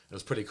 It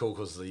was pretty cool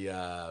because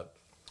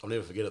I'll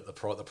never forget it.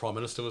 The Prime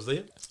Minister was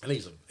there, and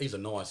he's a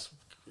nice,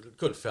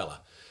 good fella.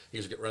 He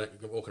was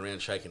walking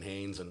around shaking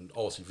hands, and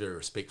obviously very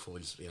respectful.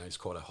 He's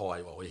quite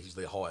he's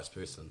the highest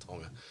person in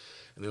Tonga.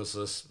 And there was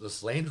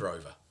this Land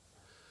Rover,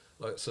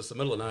 like it's just the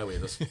middle of nowhere.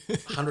 This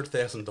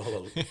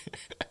 $100,000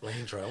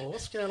 Land Rover.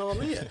 What's going on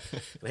there?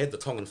 And it had the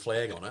Tongan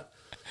flag on it,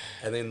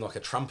 and then like a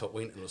trumpet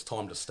went, and it was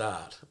time to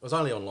start. It was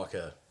only on like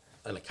a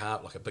big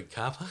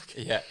car park.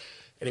 Yeah.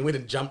 And he went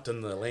and jumped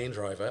in the Land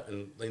Rover,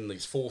 and then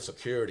these 4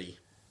 security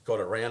got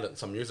around it, and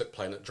some music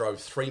playing. It drove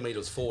 3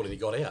 metres forward, and he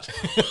got out.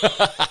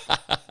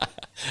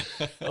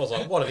 I was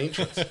like, what an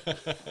entrance. I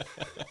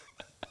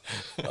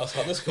was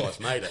like, this guy's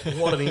made it.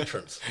 What an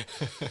entrance.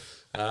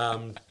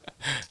 So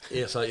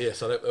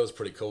that was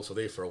pretty cool. So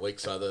there for a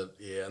week.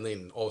 And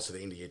then obviously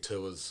the end of year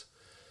tours,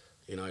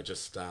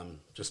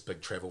 just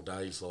big travel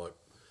days, like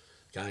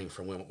going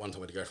from one time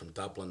we had to go from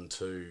Dublin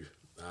to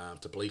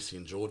Tbilisi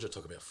in Georgia. It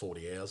took about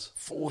 40 hours.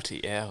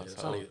 40 hours?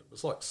 Yeah,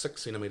 it's like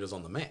 6 centimetres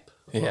on the map.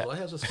 Yeah. Like,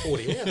 how's this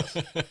 40 hours?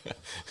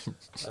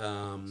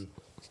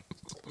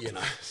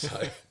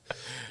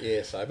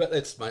 But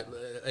that's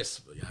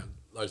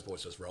those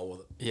boys just roll with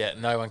it. Yeah,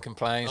 no one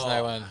complains,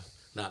 no one...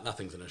 No,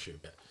 nothing's an issue.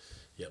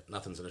 Yep,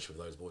 nothing's an issue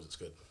with those boys, it's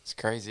good. It's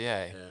crazy,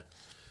 eh? Yeah.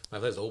 Now,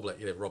 if there's All Black,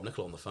 you'd have Rob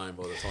Nicoll on the phone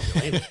by the time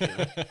you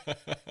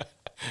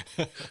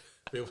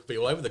landed, be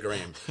all over the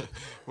gram.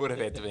 Would have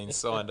had to been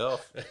signed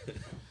off.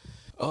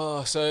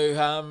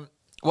 So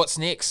what's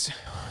next?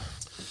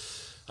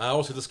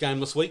 Also this game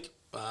this week.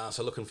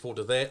 So looking forward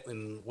to that.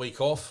 Then week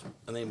off,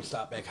 and then we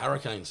start back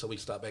Hurricanes. So we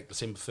start back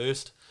December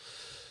 1st.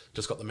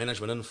 Just got the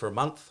management in for a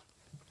month,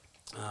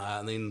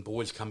 and then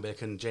boys come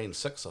back in Jan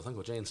 6th, I think,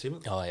 or Jan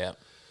 7th. Oh yeah.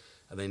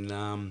 And then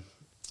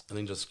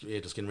just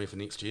getting ready for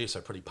next year.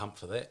 So pretty pumped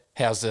for that.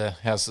 How's the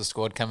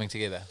squad coming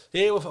together?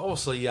 Yeah, well,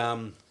 obviously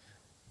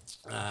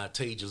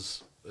Tej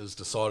has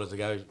decided to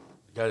go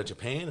to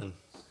Japan and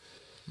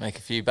make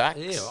a few bucks.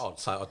 Yeah,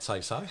 I'd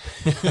say so.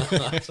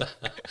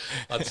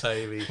 I'd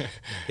say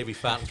he'd be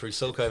farting through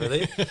silk over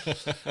there.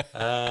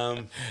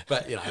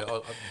 But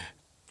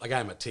I gave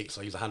him a text.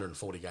 So he's a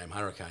 140-game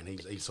Hurricane.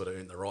 He's sort of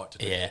earned the right to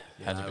do that.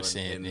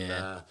 100%. And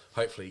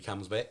hopefully he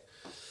comes back.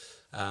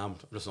 I'm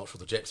just not sure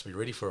the Japs will be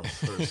ready for him.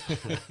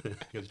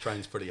 He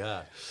trains pretty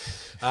hard.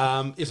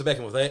 So back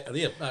in with that. And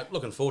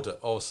looking forward to it.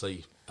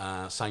 Obviously,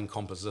 same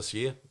comp as this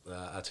year,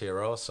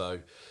 Aotearoa. So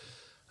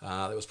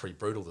that was pretty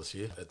brutal this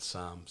year. It's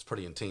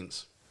pretty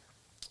intense.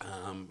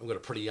 We've got a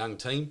pretty young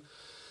team.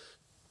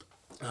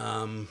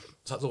 So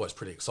it's always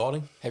pretty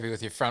exciting. Happy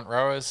with your front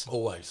rowers?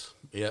 Always.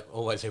 Yeah,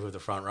 always happy with the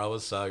front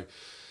rowers. So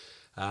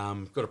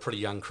got a pretty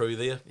young crew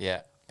there.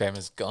 Yeah.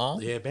 Bama's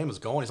gone? Yeah, Bama's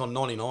gone. He's on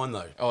 99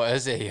 though. Oh,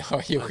 is he?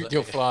 Oh,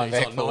 you're flying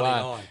back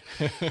for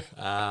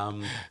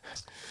 99.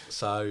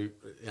 So,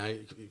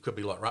 it could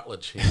be like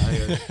Rutledge,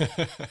 I'm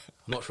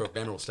not sure if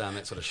Bama will stay in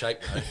that sort of shape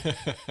though.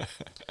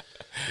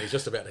 He's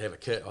just about to have a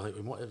kid. I think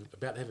we might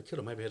about to have a kid,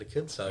 or maybe had a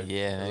kid. So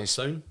yeah,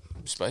 soon.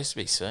 Supposed to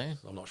be soon.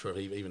 I'm not sure if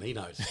even he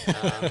knows.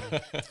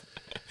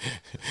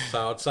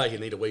 So I'd say he'd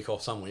need a week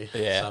off somewhere.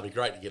 Yeah. So it'd be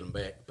great to get him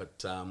back.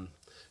 But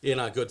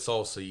good. So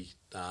obviously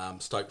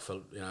stoked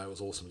for it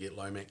was awesome to get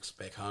Lomax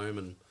back home,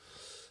 and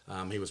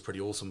He was pretty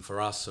awesome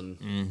for us,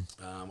 and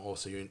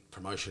also earned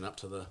promotion up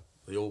to the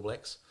All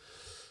Blacks.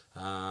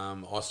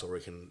 I still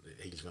reckon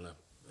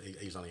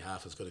he's only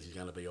half as good as he's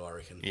going to be, I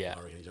reckon. Yeah.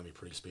 I reckon he's going to be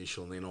pretty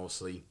special. And then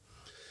obviously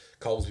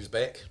Colesby's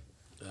back,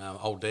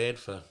 old dad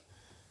for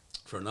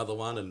another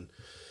one, and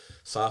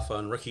Safa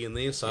and Ricky in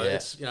there. So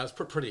it's it's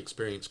a pretty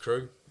experienced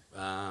crew.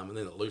 And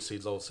then at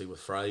Looseheads, obviously with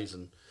Fraze,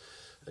 and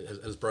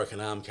his broken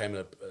arm came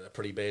at a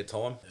pretty bad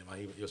time.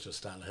 He was just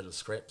starting to hit his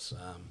scraps.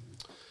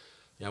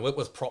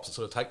 With props it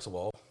sort of takes a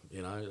while.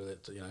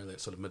 That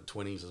sort of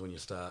mid-20s is when you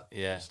start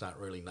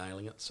really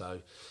nailing it. So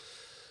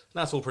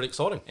that's all pretty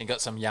exciting. And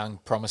got some young,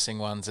 promising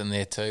ones in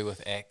there too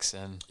with Axe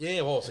and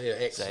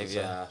Axe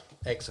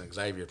and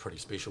Xavier are pretty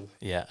special.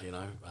 Yeah.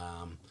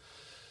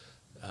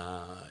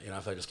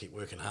 If they just keep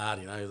working hard,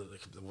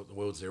 the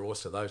world's their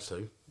oyster, those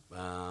two.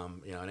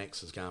 And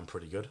Axe is going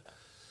pretty good.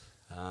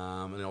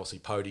 And then obviously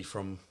Pody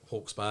from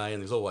Hawke's Bay,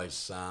 and there's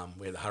always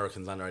where the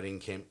Hurricanes under 18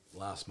 camp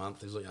last month.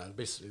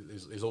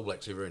 There's All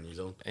Blacks everywhere in New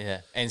Zealand.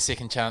 Yeah, and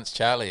Second Chance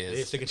Charlie is.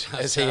 Yeah, Second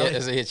Chance is Charlie.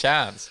 Is he a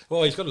chance?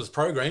 Well, he's got his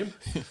program,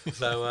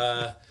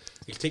 so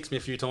he's texted me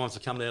a few times to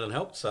come down and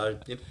help. So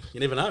you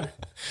never know.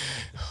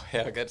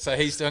 How good! So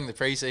he's doing the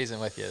pre-season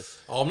with you.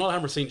 I'm not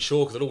 100%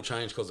 sure because it all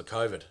changed because of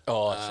COVID.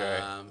 Oh,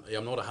 true.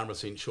 I'm not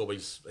 100% sure, but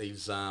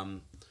he's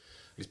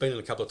been in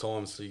a couple of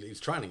times. He's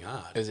training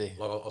hard. Is he?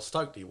 Like, I was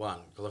stoked he won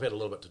because I've had a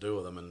little bit to do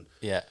with him, and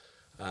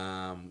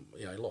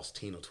he lost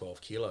 10 or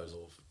 12 kilos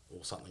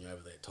or something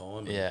over that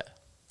time. Yeah,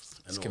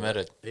 it's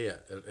committed. Yeah,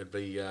 it'd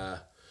be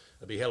a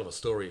hell of a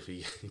story if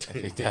he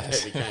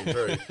came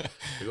through.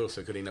 He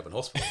also could end up in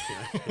hospital.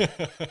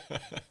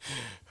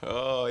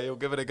 Oh, he'll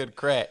give it a good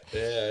crack.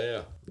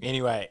 Yeah.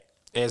 Anyway,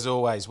 as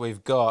always,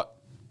 we've gone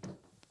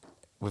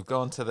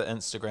to the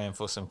Instagram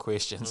for some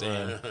questions,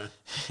 and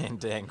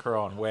Dan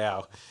Cron,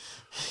 wow.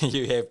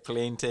 You have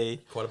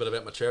plenty. Quite a bit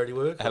about my charity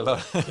work. A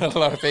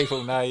lot of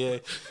people know you.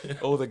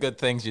 All the good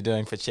things you're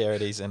doing for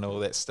charities and all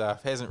that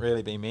stuff hasn't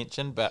really been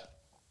mentioned, but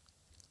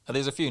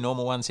there's a few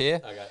normal ones here.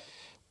 Okay.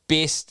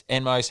 Best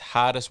and most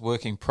hardest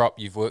working prop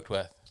you've worked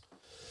with?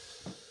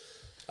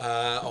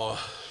 All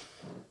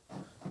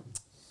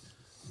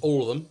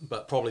of them,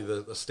 but probably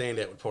the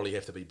standout would probably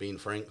have to be Ben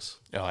Franks.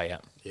 Oh, yeah.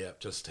 Yeah,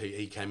 just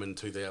he came in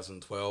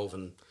 2012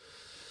 and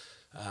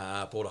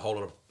brought a whole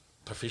lot of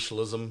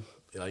professionalism.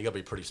 You got to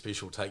be pretty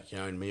special to take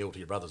your own meal to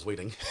your brother's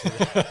wedding.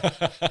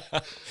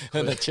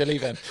 In the chili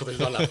bin. Because there's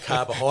not enough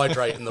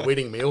carbohydrate in the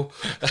wedding meal.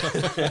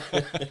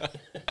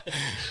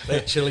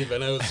 That chili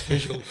bin, it was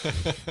special.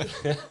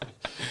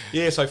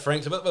 Yeah, so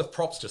Frank's, but with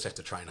props just have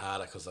to train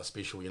harder because they're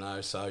special,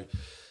 So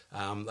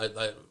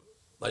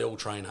they all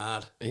train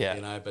hard,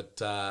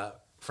 but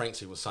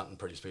Franksy was something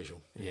pretty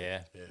special. Yeah.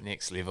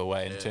 Next level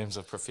way in terms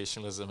of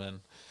professionalism and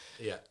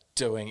yeah,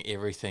 doing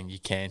everything you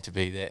can to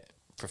be that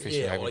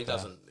professional. Yeah,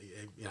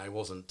 well, he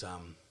wasn't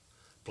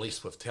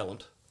blessed with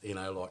talent,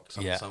 like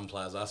some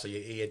players are. So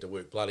he had to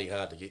work bloody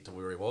hard to get to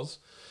where he was,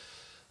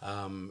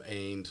 and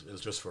it was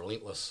just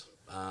relentless.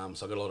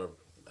 So I got a lot of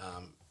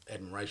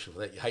admiration for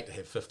that. You hate to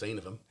have 15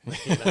 of them.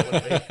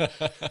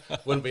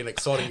 Wouldn't be an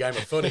exciting game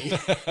of footy.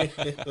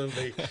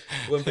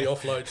 wouldn't be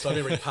offload. So I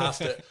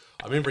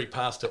remember he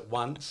passed it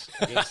once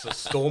against the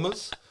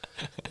Stormers.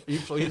 You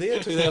there,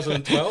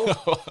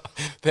 2012?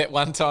 That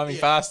one time he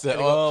passed it.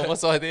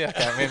 Was I there? I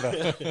can't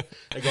remember.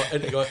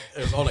 It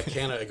was on a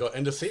counter. It got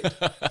intercepted.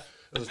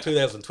 It was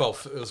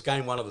 2012. It was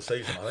game one of the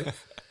season, I think.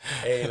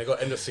 And it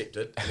got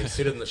intercepted. And he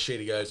said in the shed,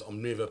 he goes,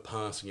 "I'm never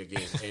passing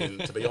again." And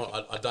to be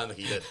honest, I don't think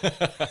he did.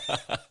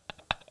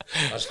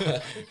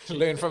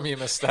 Learn from your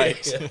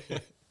mistakes. Yeah.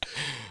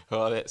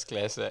 Oh, that's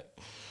classic.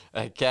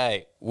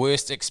 Okay,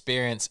 worst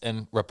experience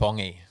in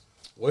Roppongi.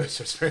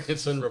 Worst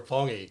experience in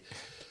Roppongi.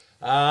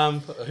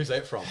 Who's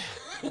that from?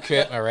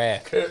 Kurt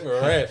Morath. Kurt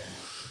Morath.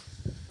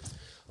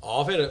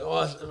 I've had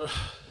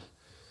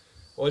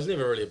it's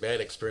never really a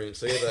bad experience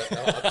there,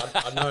 but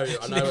I know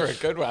Never a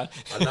good one.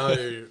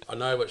 I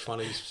know which one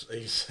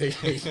he's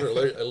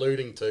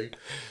alluding to.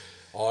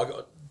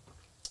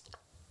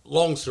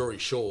 Long story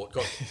short,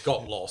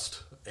 got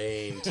lost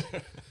and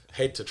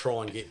had to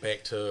try and get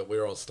back to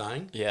where I was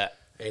staying. Yeah.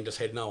 And just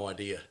had no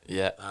idea.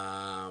 Yeah.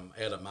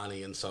 Out of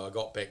money, and so I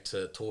got back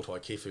to Tortai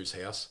Kefu's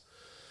house.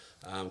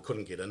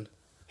 Couldn't get in.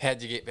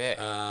 How'd you get back?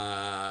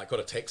 Got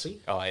a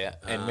taxi. Oh, yeah.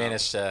 And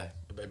managed to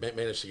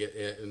get,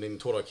 and then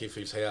Tortai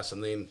Kefu's house,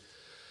 and then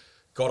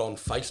got on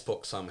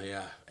Facebook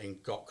somehow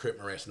and got Kurt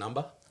Morath's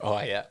number. Oh,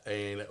 yeah.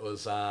 And it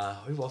was,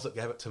 who was it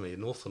gave it to me?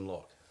 Northland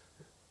Lock.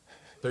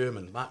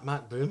 Berman.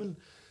 Mark Berman?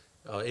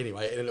 Oh,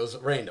 anyway, and it was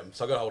random.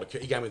 So I got hold of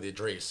Kurt. He gave me the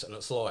address, and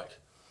it's like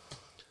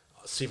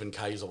 7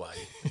 k's away,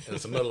 and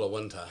it's the middle of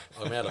winter.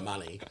 I'm out of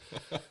money.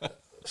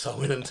 So I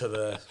went into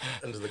the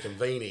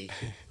conveni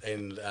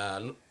and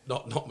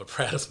not my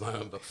proudest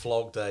moment, but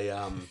flogged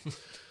a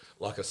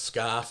like a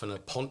scarf and a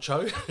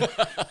poncho,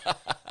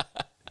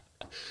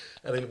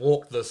 and then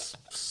walked this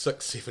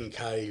 6-7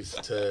 k's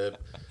to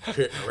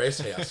Kurt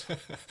Morath's house.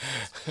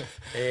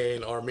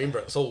 And I remember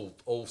it's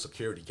all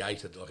security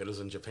gated like it is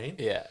in Japan.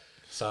 Yeah.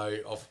 So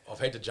I've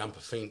had to jump a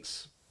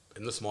fence,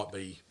 and this might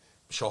be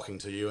shocking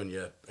to you and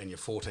your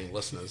 14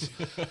 listeners,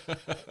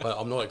 but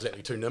I'm not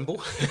exactly too nimble,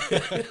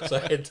 so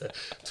it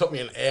took me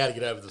an hour to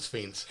get over this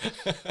fence.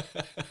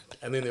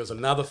 And then there was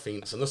another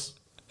fence, and this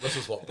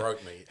is what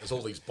broke me. Is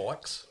all these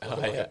bikes, a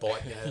bike, the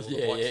bikes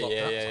locked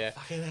up. So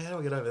fucking how do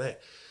I get over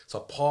that? So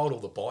I piled all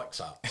the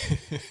bikes up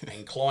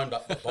and climbed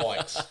up the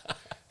bikes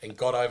and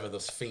got over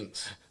this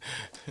fence.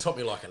 It took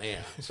me like an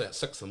hour. It's about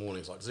 6 in the morning.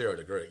 It's like 0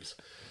 degrees.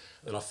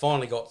 And I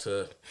finally got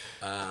to,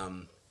 I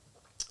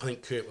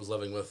think Kurt was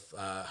living with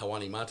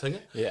Hawani Martinga.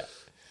 Yeah.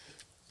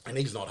 And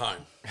he's not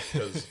home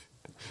because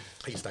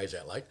he stays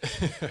out late.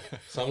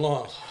 So I'm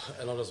like,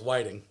 and I was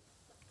waiting.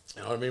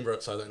 And I remember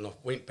it, so then I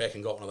went back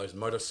and got one of those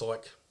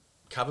motorcycle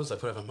covers they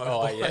put over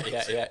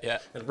motorbikes. Oh, yeah.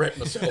 And wrapped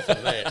myself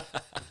in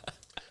that.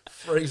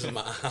 Freezing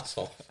my ass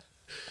off.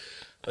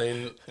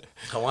 Then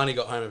Hawani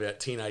got home about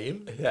 10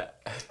 a.m. Yeah.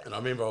 And I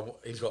remember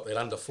he's got that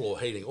underfloor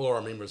heating. All I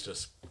remember is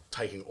just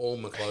taking all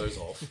my clothes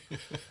off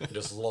and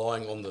just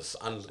lying on this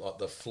like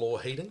the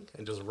floor heating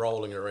and just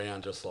rolling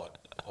around just like,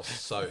 I was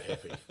so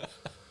happy.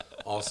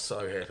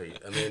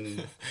 And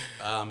then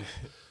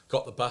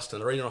got the bus to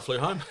the arena and I flew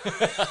home.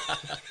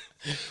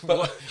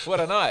 But what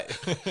a night.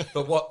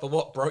 But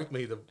what broke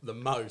me the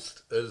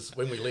most is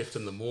when we left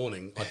in the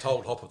morning, I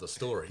told Hopper the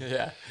story.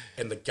 Yeah.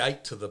 And the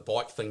gate to the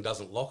bike thing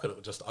doesn't lock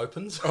it just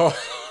opens. Oh.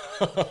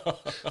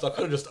 So I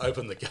could have just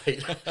opened the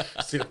gate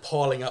instead of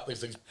piling up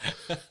these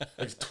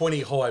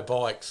 20 high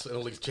bikes and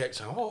all these jacks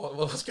saying, oh,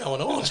 what's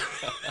going on?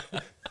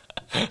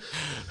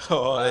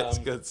 Oh, that's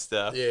good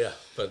stuff. Yeah,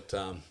 but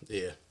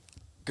yeah.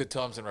 Good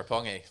times in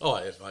Roppongi.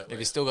 Oh, yes, mate. Have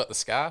you still got the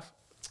scarf?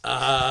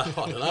 I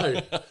don't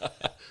know.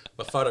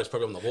 My photo's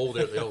probably on the wall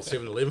there at the old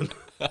 7-Eleven.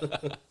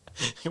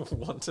 You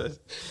want it?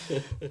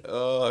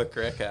 Oh,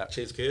 crack up.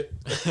 Cheers, Kurt.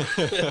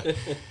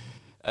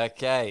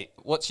 Okay,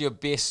 what's your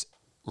best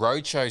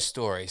roadshow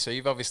story? So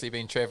you've obviously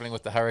been travelling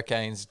with the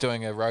Hurricanes,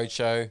 doing a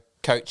roadshow,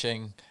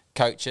 coaching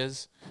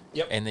coaches,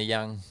 and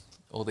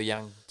all the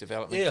young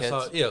development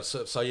kids.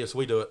 So yes,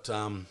 we do it.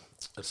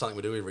 It's something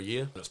we do every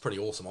year, and it's pretty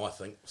awesome, I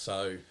think.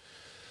 So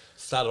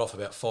started off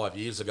about 5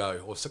 years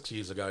ago or 6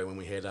 years ago when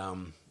we had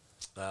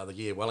the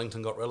year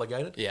Wellington got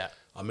relegated. Yeah,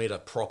 I met a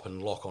prop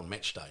and lock on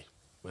match day.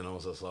 When I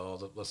was just like,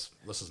 oh,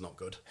 this is not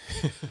good.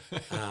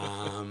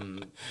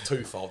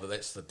 Twofold, but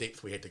that's the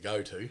depth we had to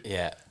go to.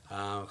 Yeah.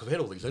 Because we had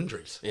all these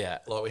injuries. Yeah.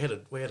 Like we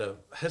had a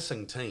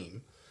hissing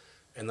team,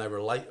 and they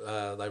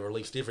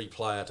released every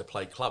player to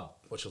play club,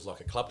 which was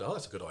like a club day. Oh,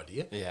 that's a good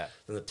idea. Yeah.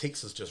 Then the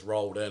Texas just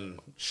rolled in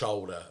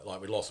shoulder.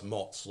 Like we lost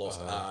Motts, lost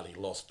Artie,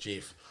 lost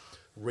Jeff.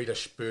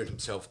 Reddish burned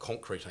himself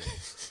concreting.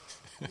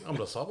 I'm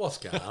just like, what's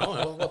going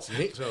on? What's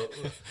next?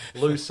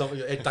 Lose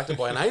something abducted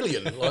by an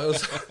alien.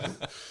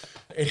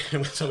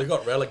 And so we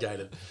got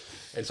relegated.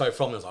 And so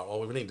from there, I was like, well,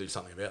 we need to do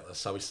something about this.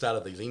 So we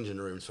started these engine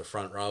rooms for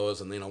front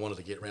rowers, and then I wanted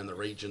to get around the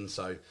region.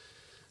 So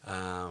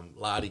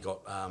Lardy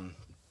got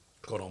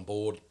on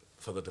board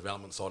for the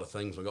development side of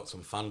things. We got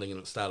some funding, and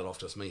it started off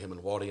just me, him,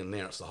 and Waddy, and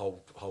now it's the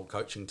whole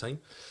coaching team.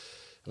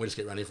 And we just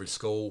get around every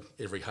school,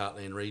 every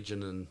Heartland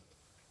region,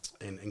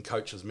 and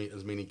coach as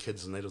many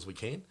kids and that as we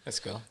can. That's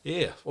cool.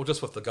 Yeah, well,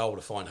 just with the goal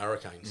to find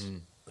Hurricanes,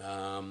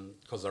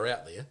 because they're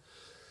out there.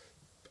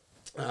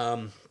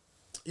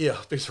 Yeah,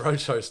 best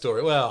roadshow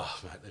story. Well,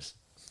 mate,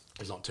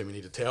 there's not too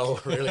many to tell,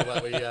 really.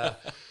 But we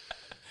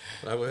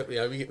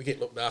get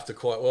looked after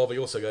quite well. We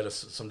also go to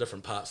some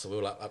different parts of the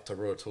world, up to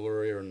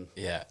Ruatoria, and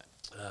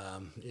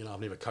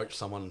I've never coached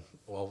someone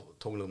while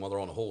talking to them while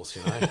they're on a horse,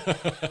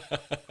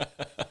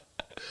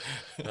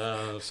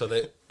 so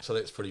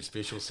that's pretty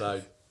special.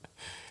 So,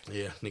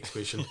 yeah, next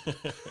question.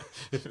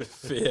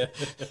 Fair.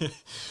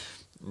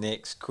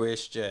 Next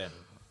question.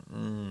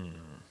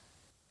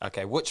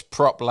 Okay, which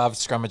prop loved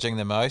scrummaging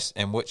the most,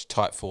 and which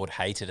tight forward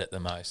hated it the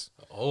most?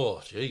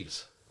 Oh,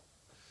 jeez.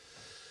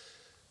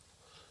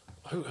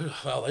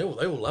 Well, they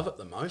all love it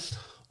the most.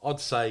 I'd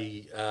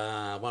say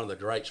one of the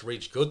greats,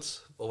 Reg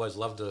Goods, always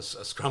loved a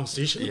scrum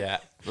session. Yeah,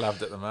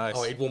 loved it the most.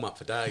 Oh, he'd warm up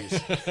for days.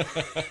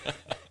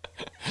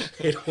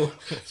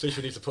 Especially when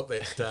he used to put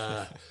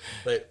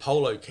that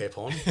polo cap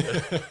on.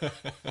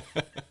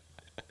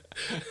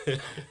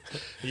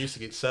 He used to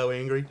get so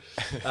angry.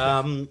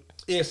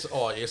 Yes,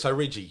 so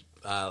Reggie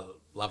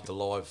loved the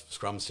live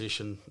scrum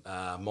session,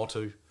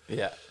 Motu.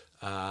 Yeah.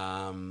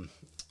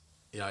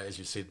 As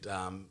you said,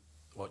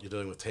 what you're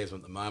doing with Tasman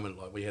at the moment,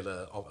 like we had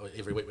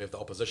every week we have the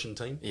opposition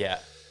team. Yeah.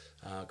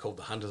 Called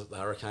the Hunters at the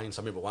Hurricanes.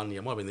 I remember one year,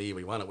 it might have been the year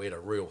we won it, we had a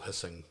real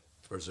hissing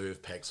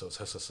reserve pack, so it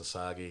was Hissa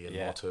Sasagi and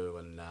Motu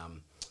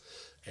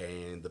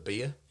and the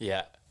Bear.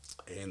 Yeah.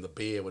 And the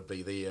Bear would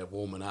be there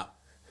warming up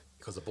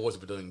because the boys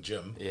would be doing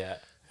gym. Yeah.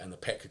 And the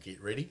pack could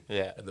get ready.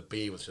 Yeah. And the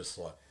Bear was just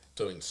like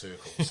doing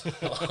circles.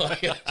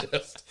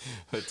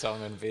 The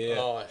tongue and beer.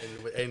 Oh,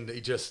 and he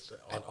just,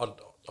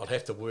 I'd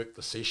have to work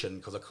the session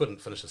because I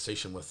couldn't finish the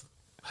session with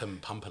him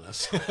pumping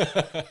us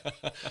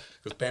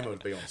because Bama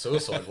would be on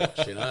suicide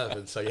watch,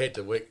 and so you had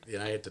to work, you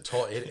had to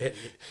tire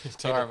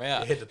him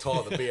out. You had to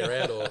tire the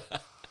Bear out or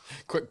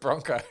quick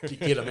Bronco.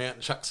 Get him out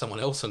and chuck someone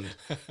else and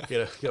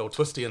get old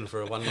Twisty in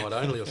for a one night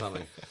only or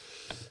something.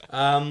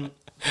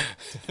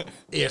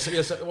 Yeah,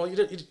 so well,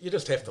 you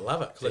just have to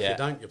love it, because if you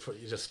don't, you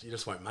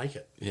just won't make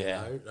it.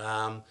 Yeah. You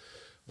know?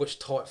 Which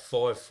type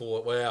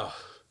 5-4? Wow,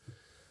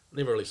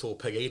 never really saw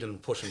Pig Eden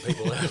pushing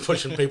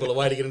people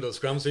away to get into a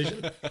scrum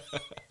session.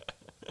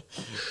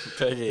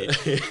 Piggy.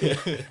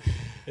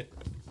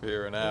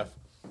 Fair enough.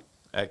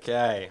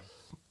 Okay.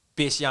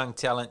 Best young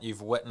talent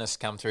you've witnessed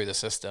come through the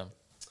system?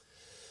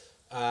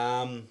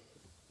 Well,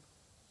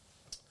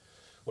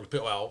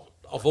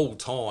 of all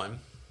time,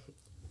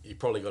 you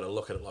probably got to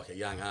look at it like a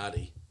young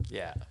Hardy.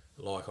 Yeah.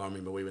 Like, I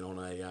remember we went on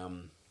a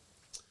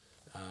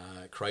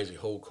crazy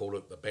haul, called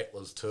it the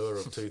Battlers Tour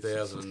of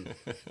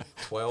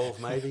 2012,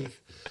 maybe.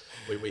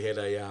 We had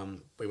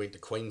we went to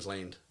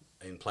Queensland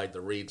and played the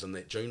Reds in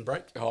that June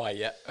break. Oh,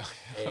 yeah.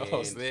 I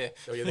was there.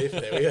 Oh, you're there for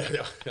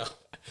that? Yeah.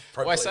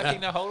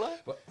 Waisaki Nahola?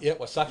 Yeah,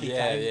 Waisaki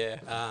came.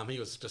 Yeah. He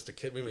was just a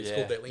kid. Remember he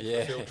scored that length of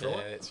the field try?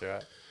 Yeah, that's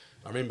right.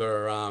 I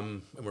remember,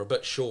 and we're a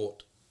bit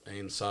short,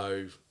 and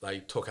so they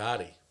took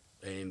Hardy,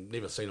 and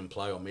never seen him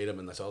play or met him,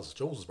 and they said, "Oh, it's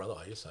Jules' brother,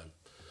 are you?" So,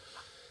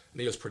 and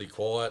he was pretty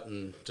quiet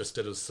and just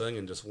did his thing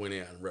and just went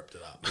out and ripped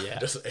it up. Yeah.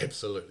 Just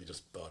absolutely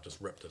just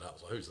ripped it up.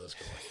 So who's this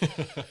guy?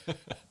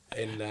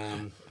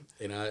 And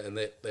you know, and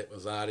that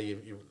was Hardy.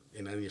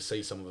 You know, you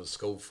see some of his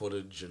school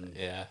footage and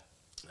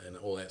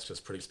all that's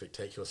just pretty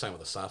spectacular. Same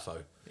with the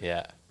Safo.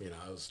 Yeah. You know,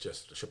 it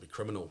should be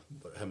criminal,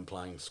 him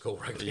playing school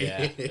rugby.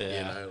 Yeah. You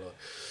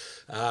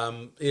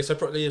know, so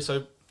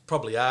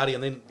probably Hardy,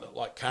 and then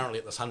like currently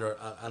at this under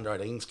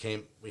 18s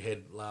camp we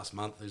had last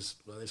month,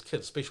 there's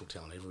kids, special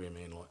talent everywhere,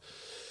 man. Like,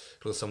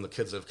 look at some of the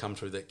kids that have come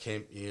through that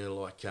camp,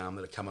 like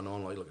that are coming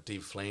on. Like, look at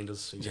Dev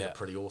Flanders, he's had a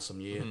pretty awesome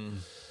year.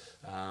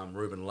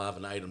 Ruben Love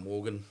and Aidan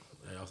Morgan,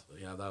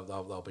 you know,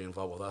 they'll be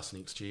involved with us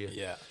next year.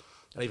 Yeah,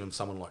 and even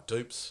someone like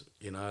Dupes,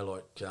 you know,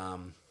 like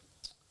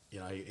you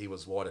know, he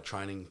was wider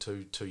training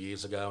two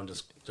years ago, and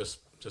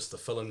just the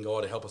fill-in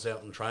guy to help us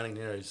out in training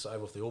there. He's over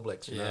with the All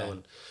Blacks, you know,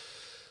 and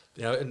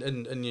you know,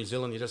 in New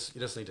Zealand, you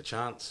just need a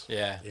chance.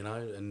 Yeah, you know,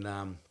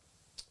 and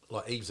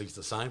like Evesy's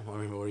the same. I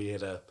remember he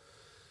had a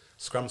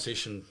scrum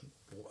session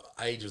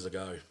ages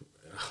ago.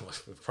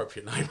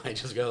 Appropriate name,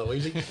 ages ago,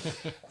 Luigi.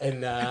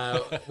 And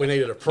we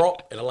needed a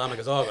prop, and Alama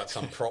goes, "Oh, I've got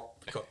some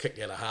prop, got kicked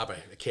out of Harbour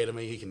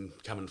Academy, he can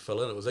come and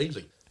fill in." It was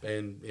easy.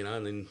 And, you know,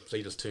 and then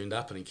he just turned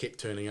up, and he kept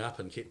turning up,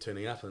 and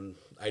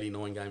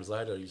 89 games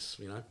later, he's,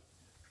 you know.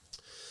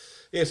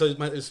 Yeah, so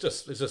mate, it's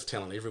just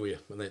talent everywhere,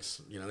 and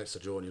that's, you know, that's the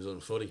joy of New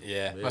Zealand footy.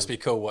 Yeah, must be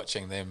cool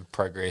watching them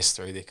progress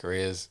through their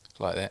careers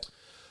like that.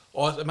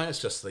 Oh, I mean,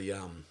 it's just the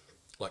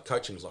like,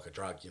 coaching's like a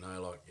drug, you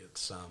know, like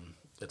it's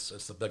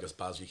the biggest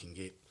buzz you can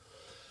get.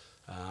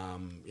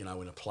 You know,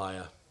 when a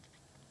player,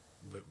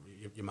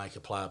 you make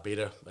a player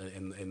better,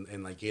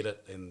 and they get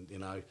it, and you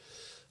know,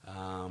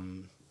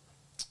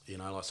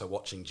 like, so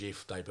watching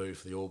Jeff debut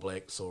for the All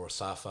Blacks or a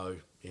Safo,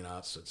 you know,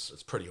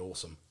 it's pretty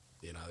awesome.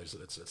 You know,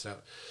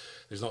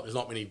 there's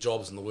not many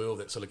jobs in the world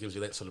that sort of gives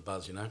you that sort of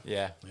buzz, you know.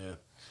 Yeah.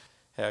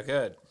 How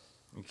good.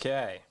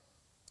 Okay.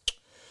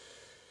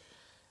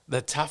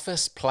 The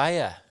toughest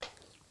player.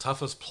 Well,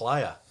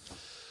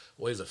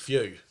 there's a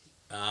few.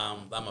 They're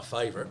my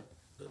favourite.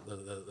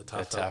 The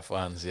tough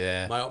ones,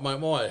 yeah.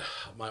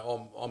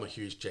 I'm a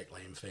huge Jack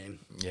Lamb fan.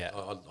 Yeah.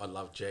 I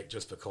love Jack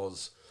just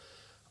because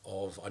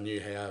I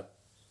knew how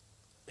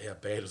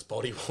bad his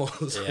body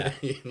was. Yeah.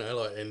 You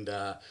know, like, and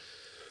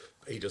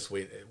he just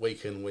went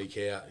week in, week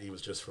out. He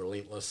was just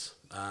relentless.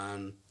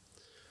 And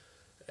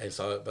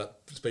so,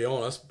 but to be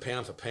honest,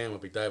 pound for pound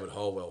would be David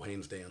Holwell,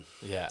 hands down.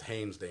 Yeah.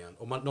 Hands down.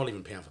 Or not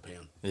even pound for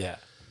pound. Yeah.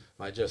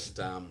 Mate, just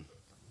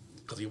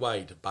because he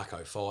weighed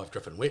 $105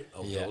 dripping wet,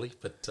 old Dolly.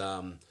 But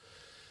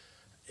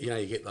you know,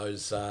 you get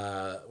those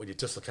when you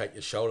dislocate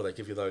your shoulder, they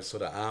give you those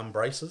sort of arm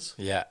braces.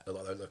 Yeah.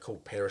 They're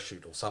called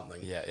parachute or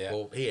something. Yeah, yeah.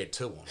 Well, he had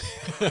two on.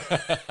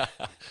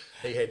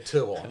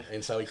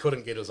 And so he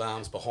couldn't get his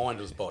arms behind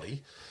his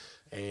body,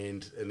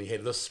 and he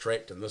had this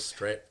strapped, and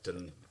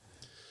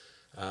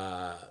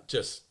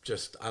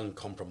just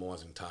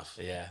uncompromising tough.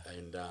 Yeah.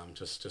 And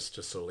just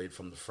sort of led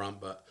from the front,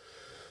 but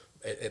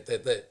at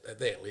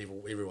that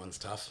level, everyone's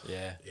tough.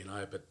 Yeah. You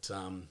know, but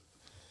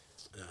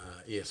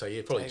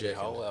probably David Jack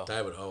Holwell.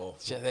 David Holwell.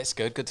 Yeah, that's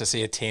good. Good to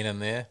see a 10 in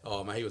there.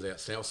 Oh, man, he was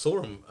outstanding. I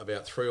saw him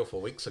about 3 or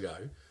 4 weeks ago.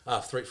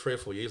 3 or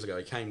 4 years ago.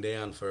 He came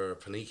down for a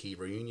Paniki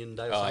reunion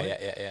day or something.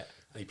 Yeah.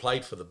 And he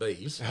played for the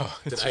Bees.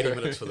 Did true. 80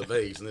 minutes for the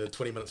Bees, and then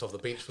 20 minutes off the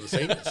bench for the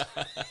seniors.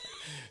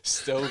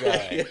 Still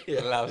going.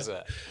 Loves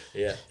it.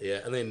 Yeah.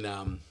 And then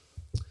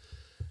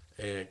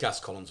Gus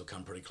Collins will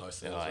come pretty close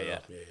there. Yeah.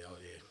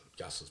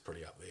 Gus is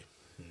pretty up there.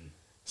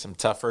 Some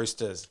tough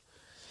Roosters.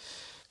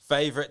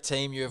 Favourite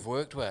team you have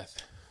worked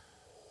with?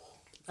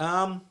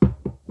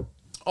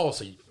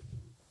 Obviously,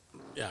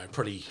 you know,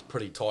 pretty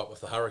tight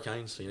with the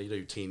Hurricanes. You know, you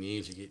do 10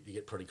 years, you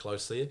get pretty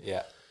close there.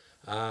 Yeah.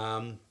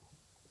 I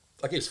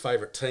guess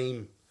favourite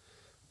team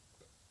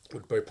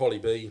would probably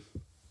be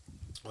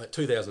like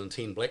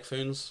 2010 Black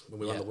Ferns when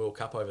we won the World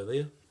Cup over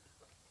there.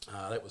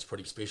 That was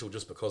pretty special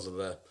just because of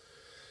the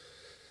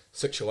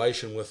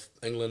situation with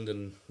England,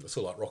 and it's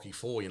sort of like Rocky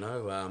IV, you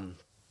know.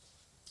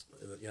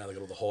 you know, they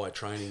got all the high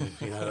training,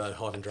 you know, the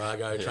high and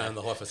Drago, training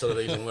the high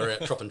facilities, and we're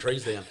out chopping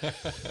trees down.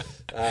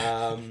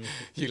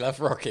 You love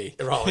Rocky.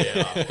 Oh,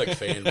 yeah, I'm a big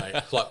fan, mate.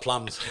 It's like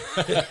Plums.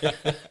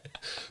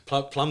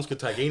 Plums could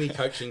take any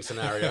coaching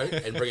scenario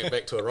and bring it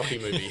back to a Rocky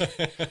movie.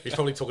 He's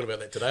probably talking about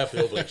that today after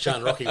the All Blacks.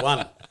 Sean Rocky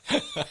won.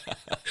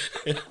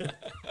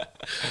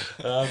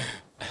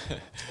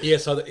 Yeah,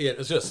 so it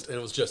was just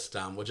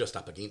we're just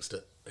up against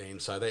it,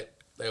 and so that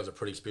was a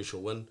pretty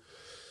special win.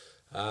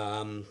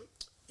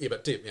 Yeah,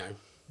 but you know,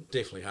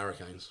 definitely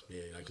Hurricanes.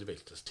 Yeah, you know, because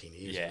it's just 10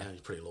 years. Yeah, you know,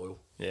 he's pretty loyal.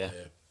 Yeah.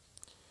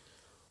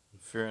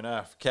 Fair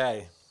enough.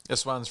 Okay,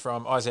 this one's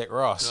from Isaac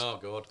Ross. Oh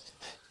God.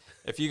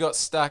 If you got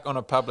stuck on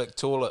a public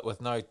toilet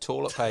with no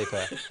toilet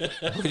paper,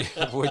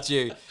 would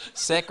you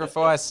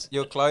sacrifice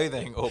your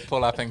clothing or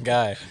pull up and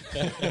go?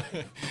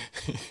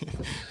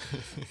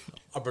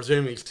 I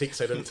presume he's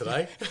texted in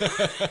today.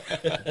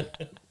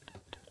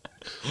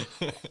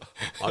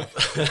 I've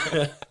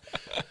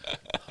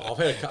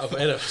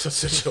had a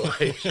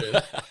situation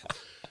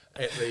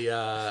at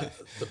the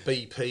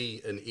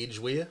BP in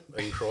Edgware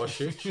in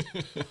Christchurch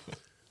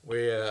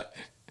where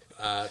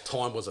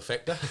time was a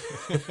factor.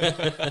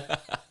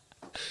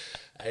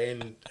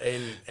 And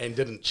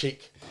didn't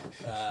check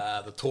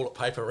the toilet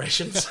paper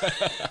rations.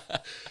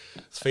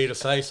 It's fair to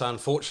say, so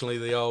unfortunately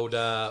the old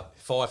 $5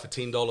 for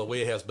 $10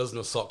 warehouse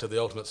business sock to the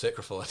ultimate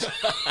sacrifice.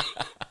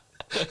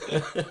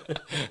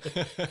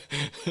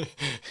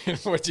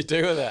 What'd you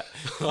do with that?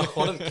 I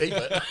didn't keep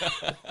it.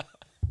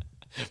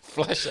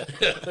 Flush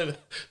it.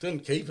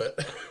 Didn't keep it.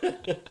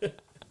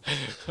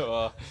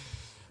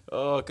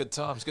 Oh, good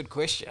times. Good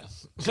question.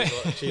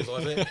 Cheers,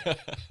 Isaac.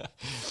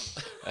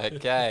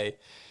 Okay.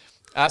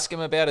 Ask him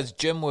about his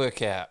gym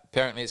workout.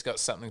 Apparently it's got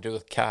something to do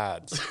with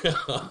cards.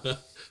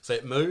 Is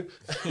that Moo?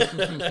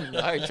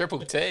 No, Triple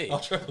T. Oh,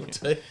 Triple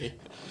T.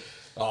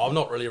 Oh, I'm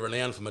not really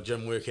renowned for my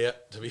gym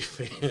workout, to be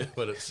fair,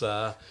 but it's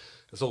all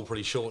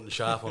pretty short and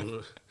sharp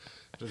on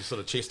just sort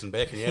of chest and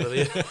back and out of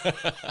there.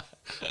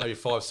 Maybe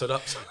 5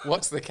 sit-ups.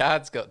 What's the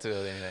cards got to do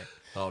with anything?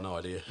 Oh, no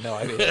idea. No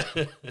idea.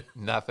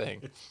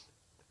 Nothing.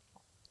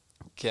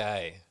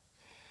 Okay.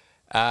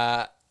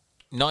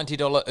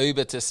 $90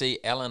 Uber to see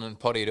Alan and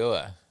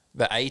Porirua.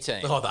 The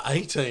A-team. Oh, the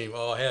A-team.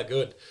 Oh, how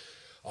good.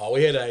 Oh,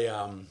 we had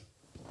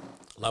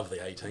love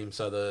the A-team.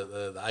 So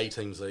the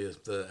A-team's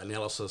the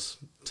analysis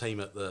team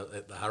at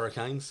the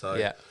Hurricanes. So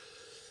yeah.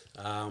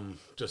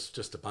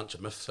 Just a bunch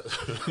of myths.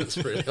 It's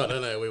really, I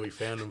don't know where we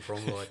found them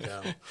from. Like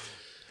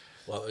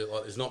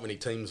there's not many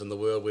teams in the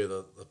world where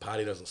the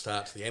party doesn't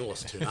start till the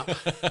analysts turn up.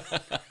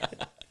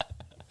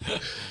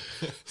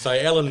 So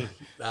Alan,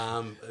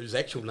 whose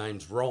actual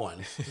name's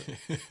Ryan,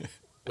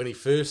 when he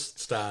first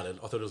started,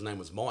 I thought his name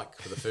was Mike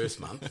for the first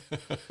month,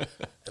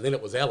 and then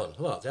it was Alan.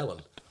 Oh, it's Alan,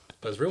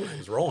 but his real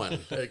name's Ryan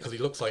because he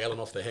looks like Alan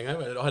off The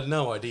Hangover. And I had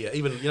no idea.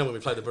 Even when we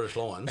played the British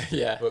Lions,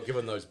 yeah, we were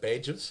given those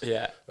badges.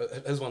 Yeah,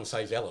 his one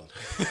says Alan.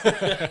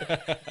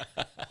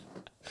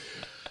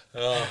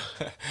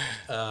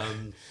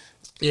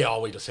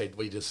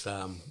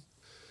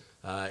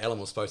 Alan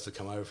was supposed to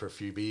come over for a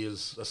few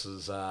beers. This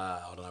is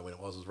I don't know when it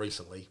was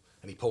recently,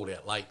 and he pulled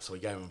out late, so we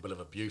gave him a bit of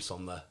abuse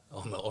on the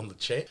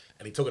chat,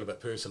 and he took it a bit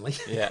personally.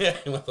 Yeah,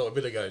 and I thought I'd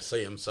better go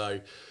see him. So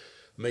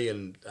me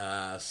and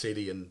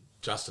Seti and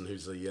Justin,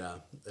 who's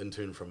the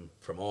intern from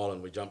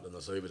Ireland, we jumped in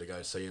this Uber to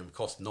go see him.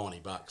 Cost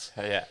 $90.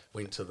 Oh, yeah.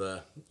 Went to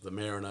the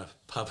Mariner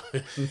pub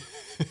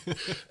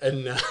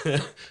in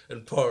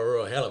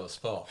Porirua, hell of a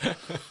spot,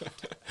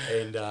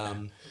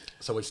 and.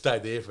 So we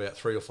stayed there for about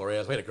 3 or 4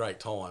 hours. We had a great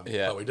time,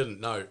 but we didn't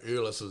know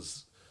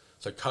Earless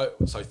so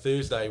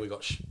Thursday we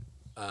got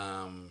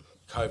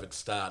COVID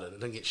started. It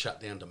didn't get shut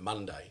down to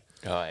Monday.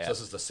 Oh, yeah. So this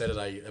is the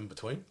Saturday in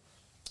between,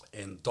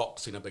 and Doc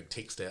sent a big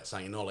text out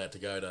saying you're not allowed to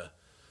go to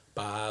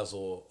bars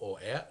or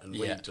out, and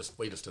we just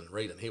didn't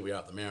read it. And here we are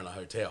at the Mariner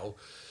Hotel,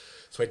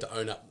 so we had to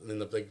own up. And then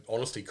the big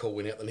honesty call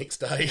went out the next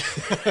day.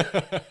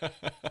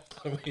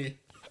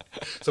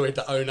 So we had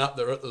to own up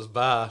that we're at this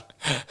bar.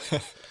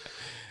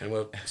 And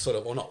we're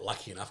not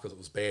lucky enough because it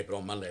was bad, but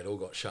on Monday it all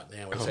got shut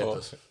down. We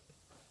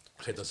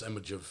had this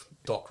image of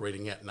Doc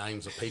reading out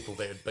names of people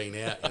that had been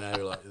out,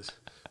 like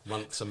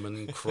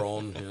Runciman,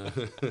 Cron,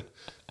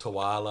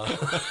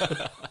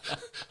 Tawala,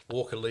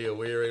 Walker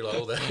Leaweri, like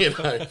all that,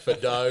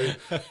 Fado,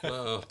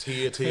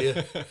 Tia,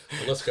 the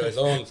list goes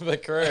on. The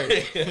crew.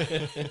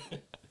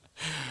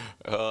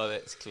 Oh,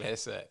 that's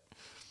classic.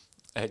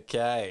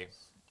 Okay.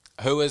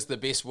 Who is the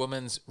best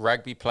women's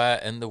rugby player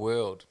in the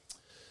world?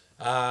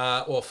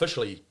 Well,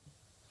 officially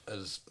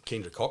is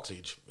Kendra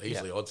Coxedge,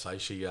 easily. I'd say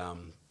she's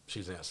an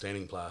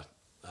outstanding player.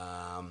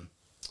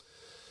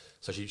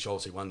 So she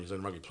obviously won New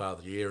Zealand Rugby Player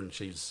of the Year, and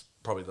she's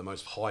probably the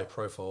most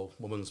high-profile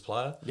women's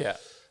player. Yeah.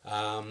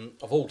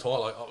 Of all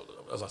time,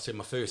 as I said,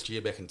 my first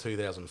year back in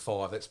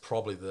 2005, that's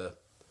probably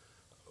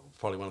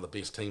one of the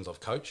best teams I've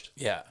coached.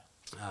 Yeah.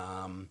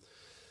 And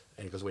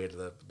because we had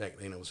back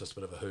then, it was just a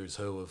bit of a who's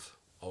who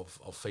of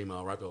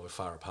female rugby with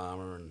Farah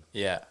Palmer and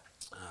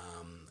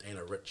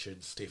Anna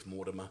Richards, Steph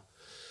Mortimer,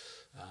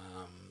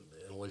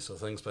 and all these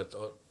sort of things. But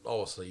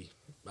obviously,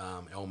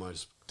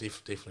 Elmo's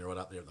definitely right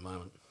up there at the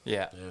moment.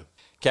 Yeah.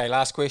 Okay,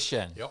 last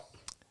question. Yep.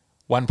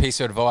 One piece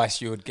of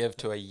advice you would give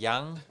to a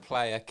young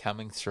player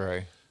coming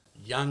through.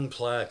 Young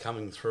player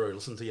coming through.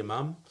 Listen to your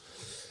mum.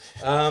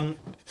 Well,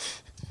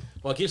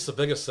 I guess the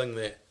biggest thing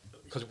that,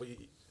 because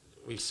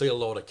we see a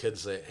lot of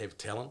kids that have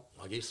talent,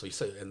 I guess, we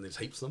see, and there's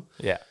heaps of them.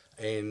 Yeah.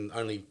 And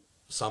only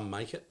some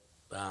make it.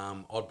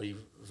 I'd be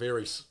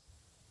very,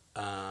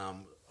 I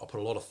put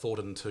a lot of thought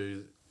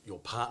into your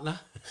partner.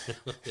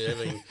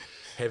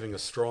 having a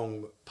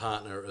strong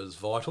partner is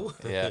vital.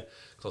 Yeah.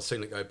 Because I've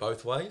seen it go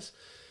both ways.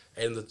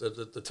 And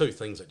the two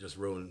things that just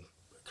ruin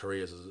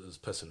careers is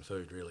piss and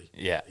food, really.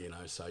 Yeah.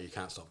 So you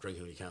can't stop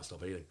drinking, you can't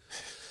stop eating.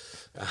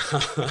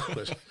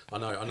 Which I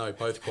know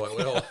both quite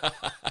well.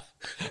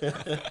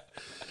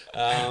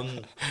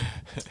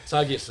 So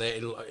I guess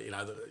that,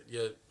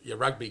 your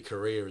rugby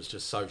career is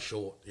just so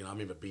short. I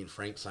remember Ben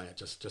Frank saying it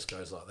just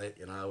goes like that.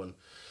 And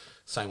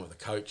same with the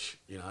coach.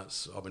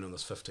 I've been doing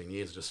this 15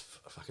 years. It just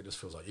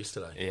feels like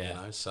yesterday.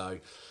 Yeah. So.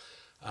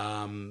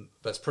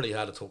 But it's pretty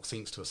hard to talk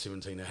sense to a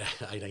 17,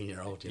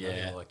 18-year-old,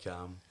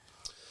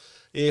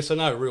 so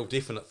no real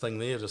definite thing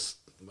there.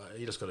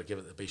 You just got to give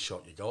it the best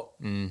shot you got,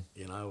 and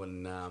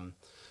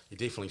you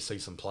definitely see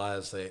some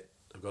players that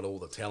have got all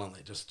the talent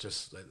that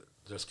just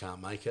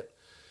can't make it.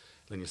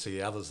 Then you see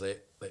the others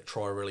that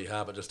try really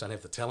hard but just don't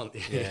have the talent,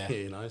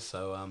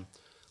 so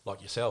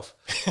like yourself.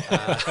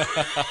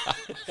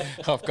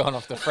 I've gone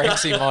off the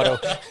Franksy model.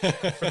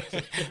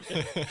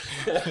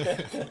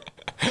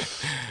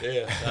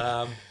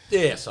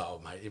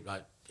 So mate,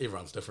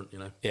 everyone's different,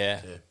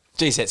 Yeah.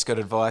 Geez, that's good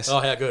advice. Oh,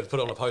 how good. Put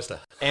it on a poster.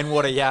 And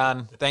what a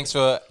yarn. Thanks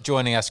for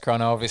joining us,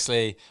 Chrono.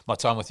 Obviously, my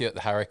time with you at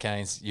the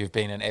Hurricanes, you've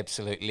been an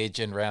absolute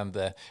legend around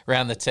the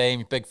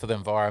team, big for the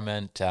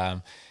environment,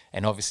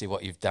 and obviously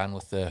what you've done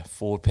with the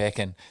forward pack,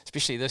 and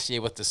especially this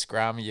year with the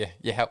scrum, you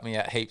helped me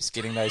out heaps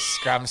getting those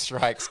scrum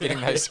strikes, getting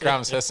those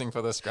scrums hissing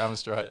for the scrum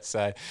strikes.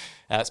 So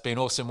it's been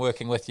awesome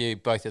working with you,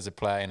 both as a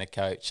player and a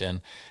coach,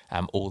 and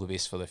all the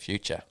best for the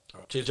future. All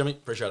right. Cheers, Jimmy.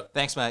 Appreciate it.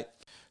 Thanks, mate.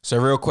 So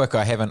real quick,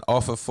 I have an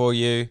offer for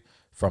you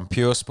from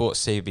Pure Sport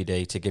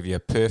CBD to give you a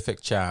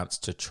perfect chance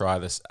to try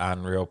this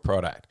unreal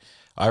product.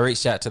 I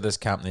reached out to this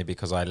company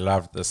because I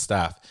loved the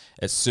stuff.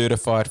 It's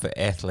certified for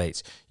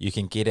athletes. You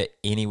can get it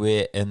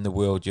anywhere in the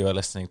world you are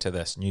listening to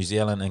this, New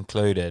Zealand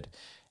included.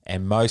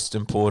 And most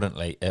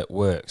importantly, it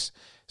works.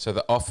 So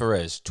the offer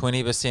is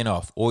 20%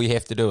 off. All you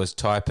have to do is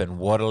type in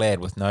Waddlead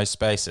with no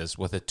spaces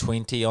with a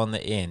 20 on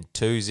the end,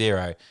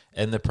 20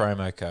 in the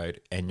promo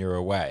code, and you're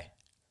away.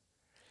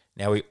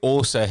 Now we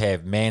also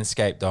have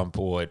Manscaped on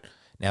board.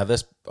 Now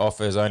this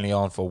offer is only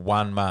on for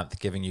 1 month,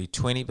 giving you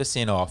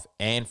 20% off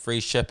and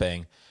free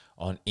shipping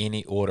on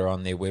any order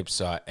on their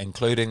website,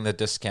 including the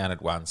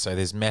discounted one. So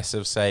there's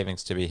massive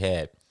savings to be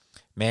had.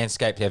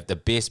 Manscaped have the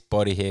best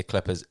body hair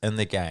clippers in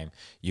the game.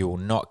 You will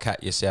not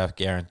cut yourself,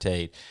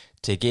 guaranteed.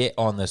 To get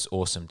on this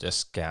awesome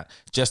discount,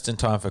 just in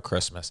time for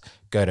Christmas,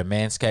 go to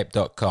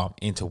manscaped.com,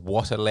 enter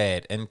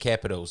WhatALad in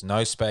capitals,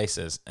 no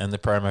spaces, in the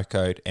promo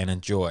code, and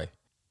enjoy.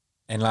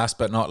 And last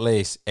but not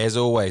least, as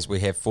always,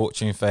 we have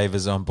Fortune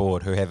Favours on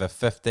board who have a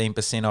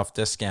 15% off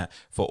discount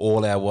for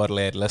all our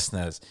WhatALad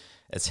listeners.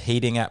 It's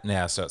heating up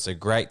now, so it's a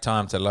great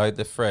time to load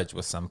the fridge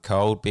with some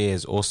cold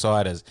beers or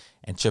ciders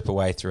and chip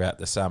away throughout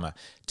the summer.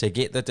 To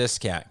get the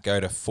discount, go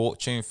to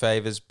Fortune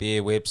Favours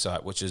Beer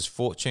website, which is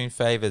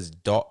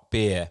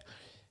fortunefavours.beer,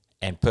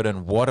 and put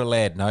in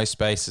WhatALad, no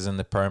spaces, in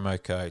the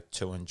promo code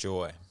to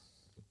enjoy.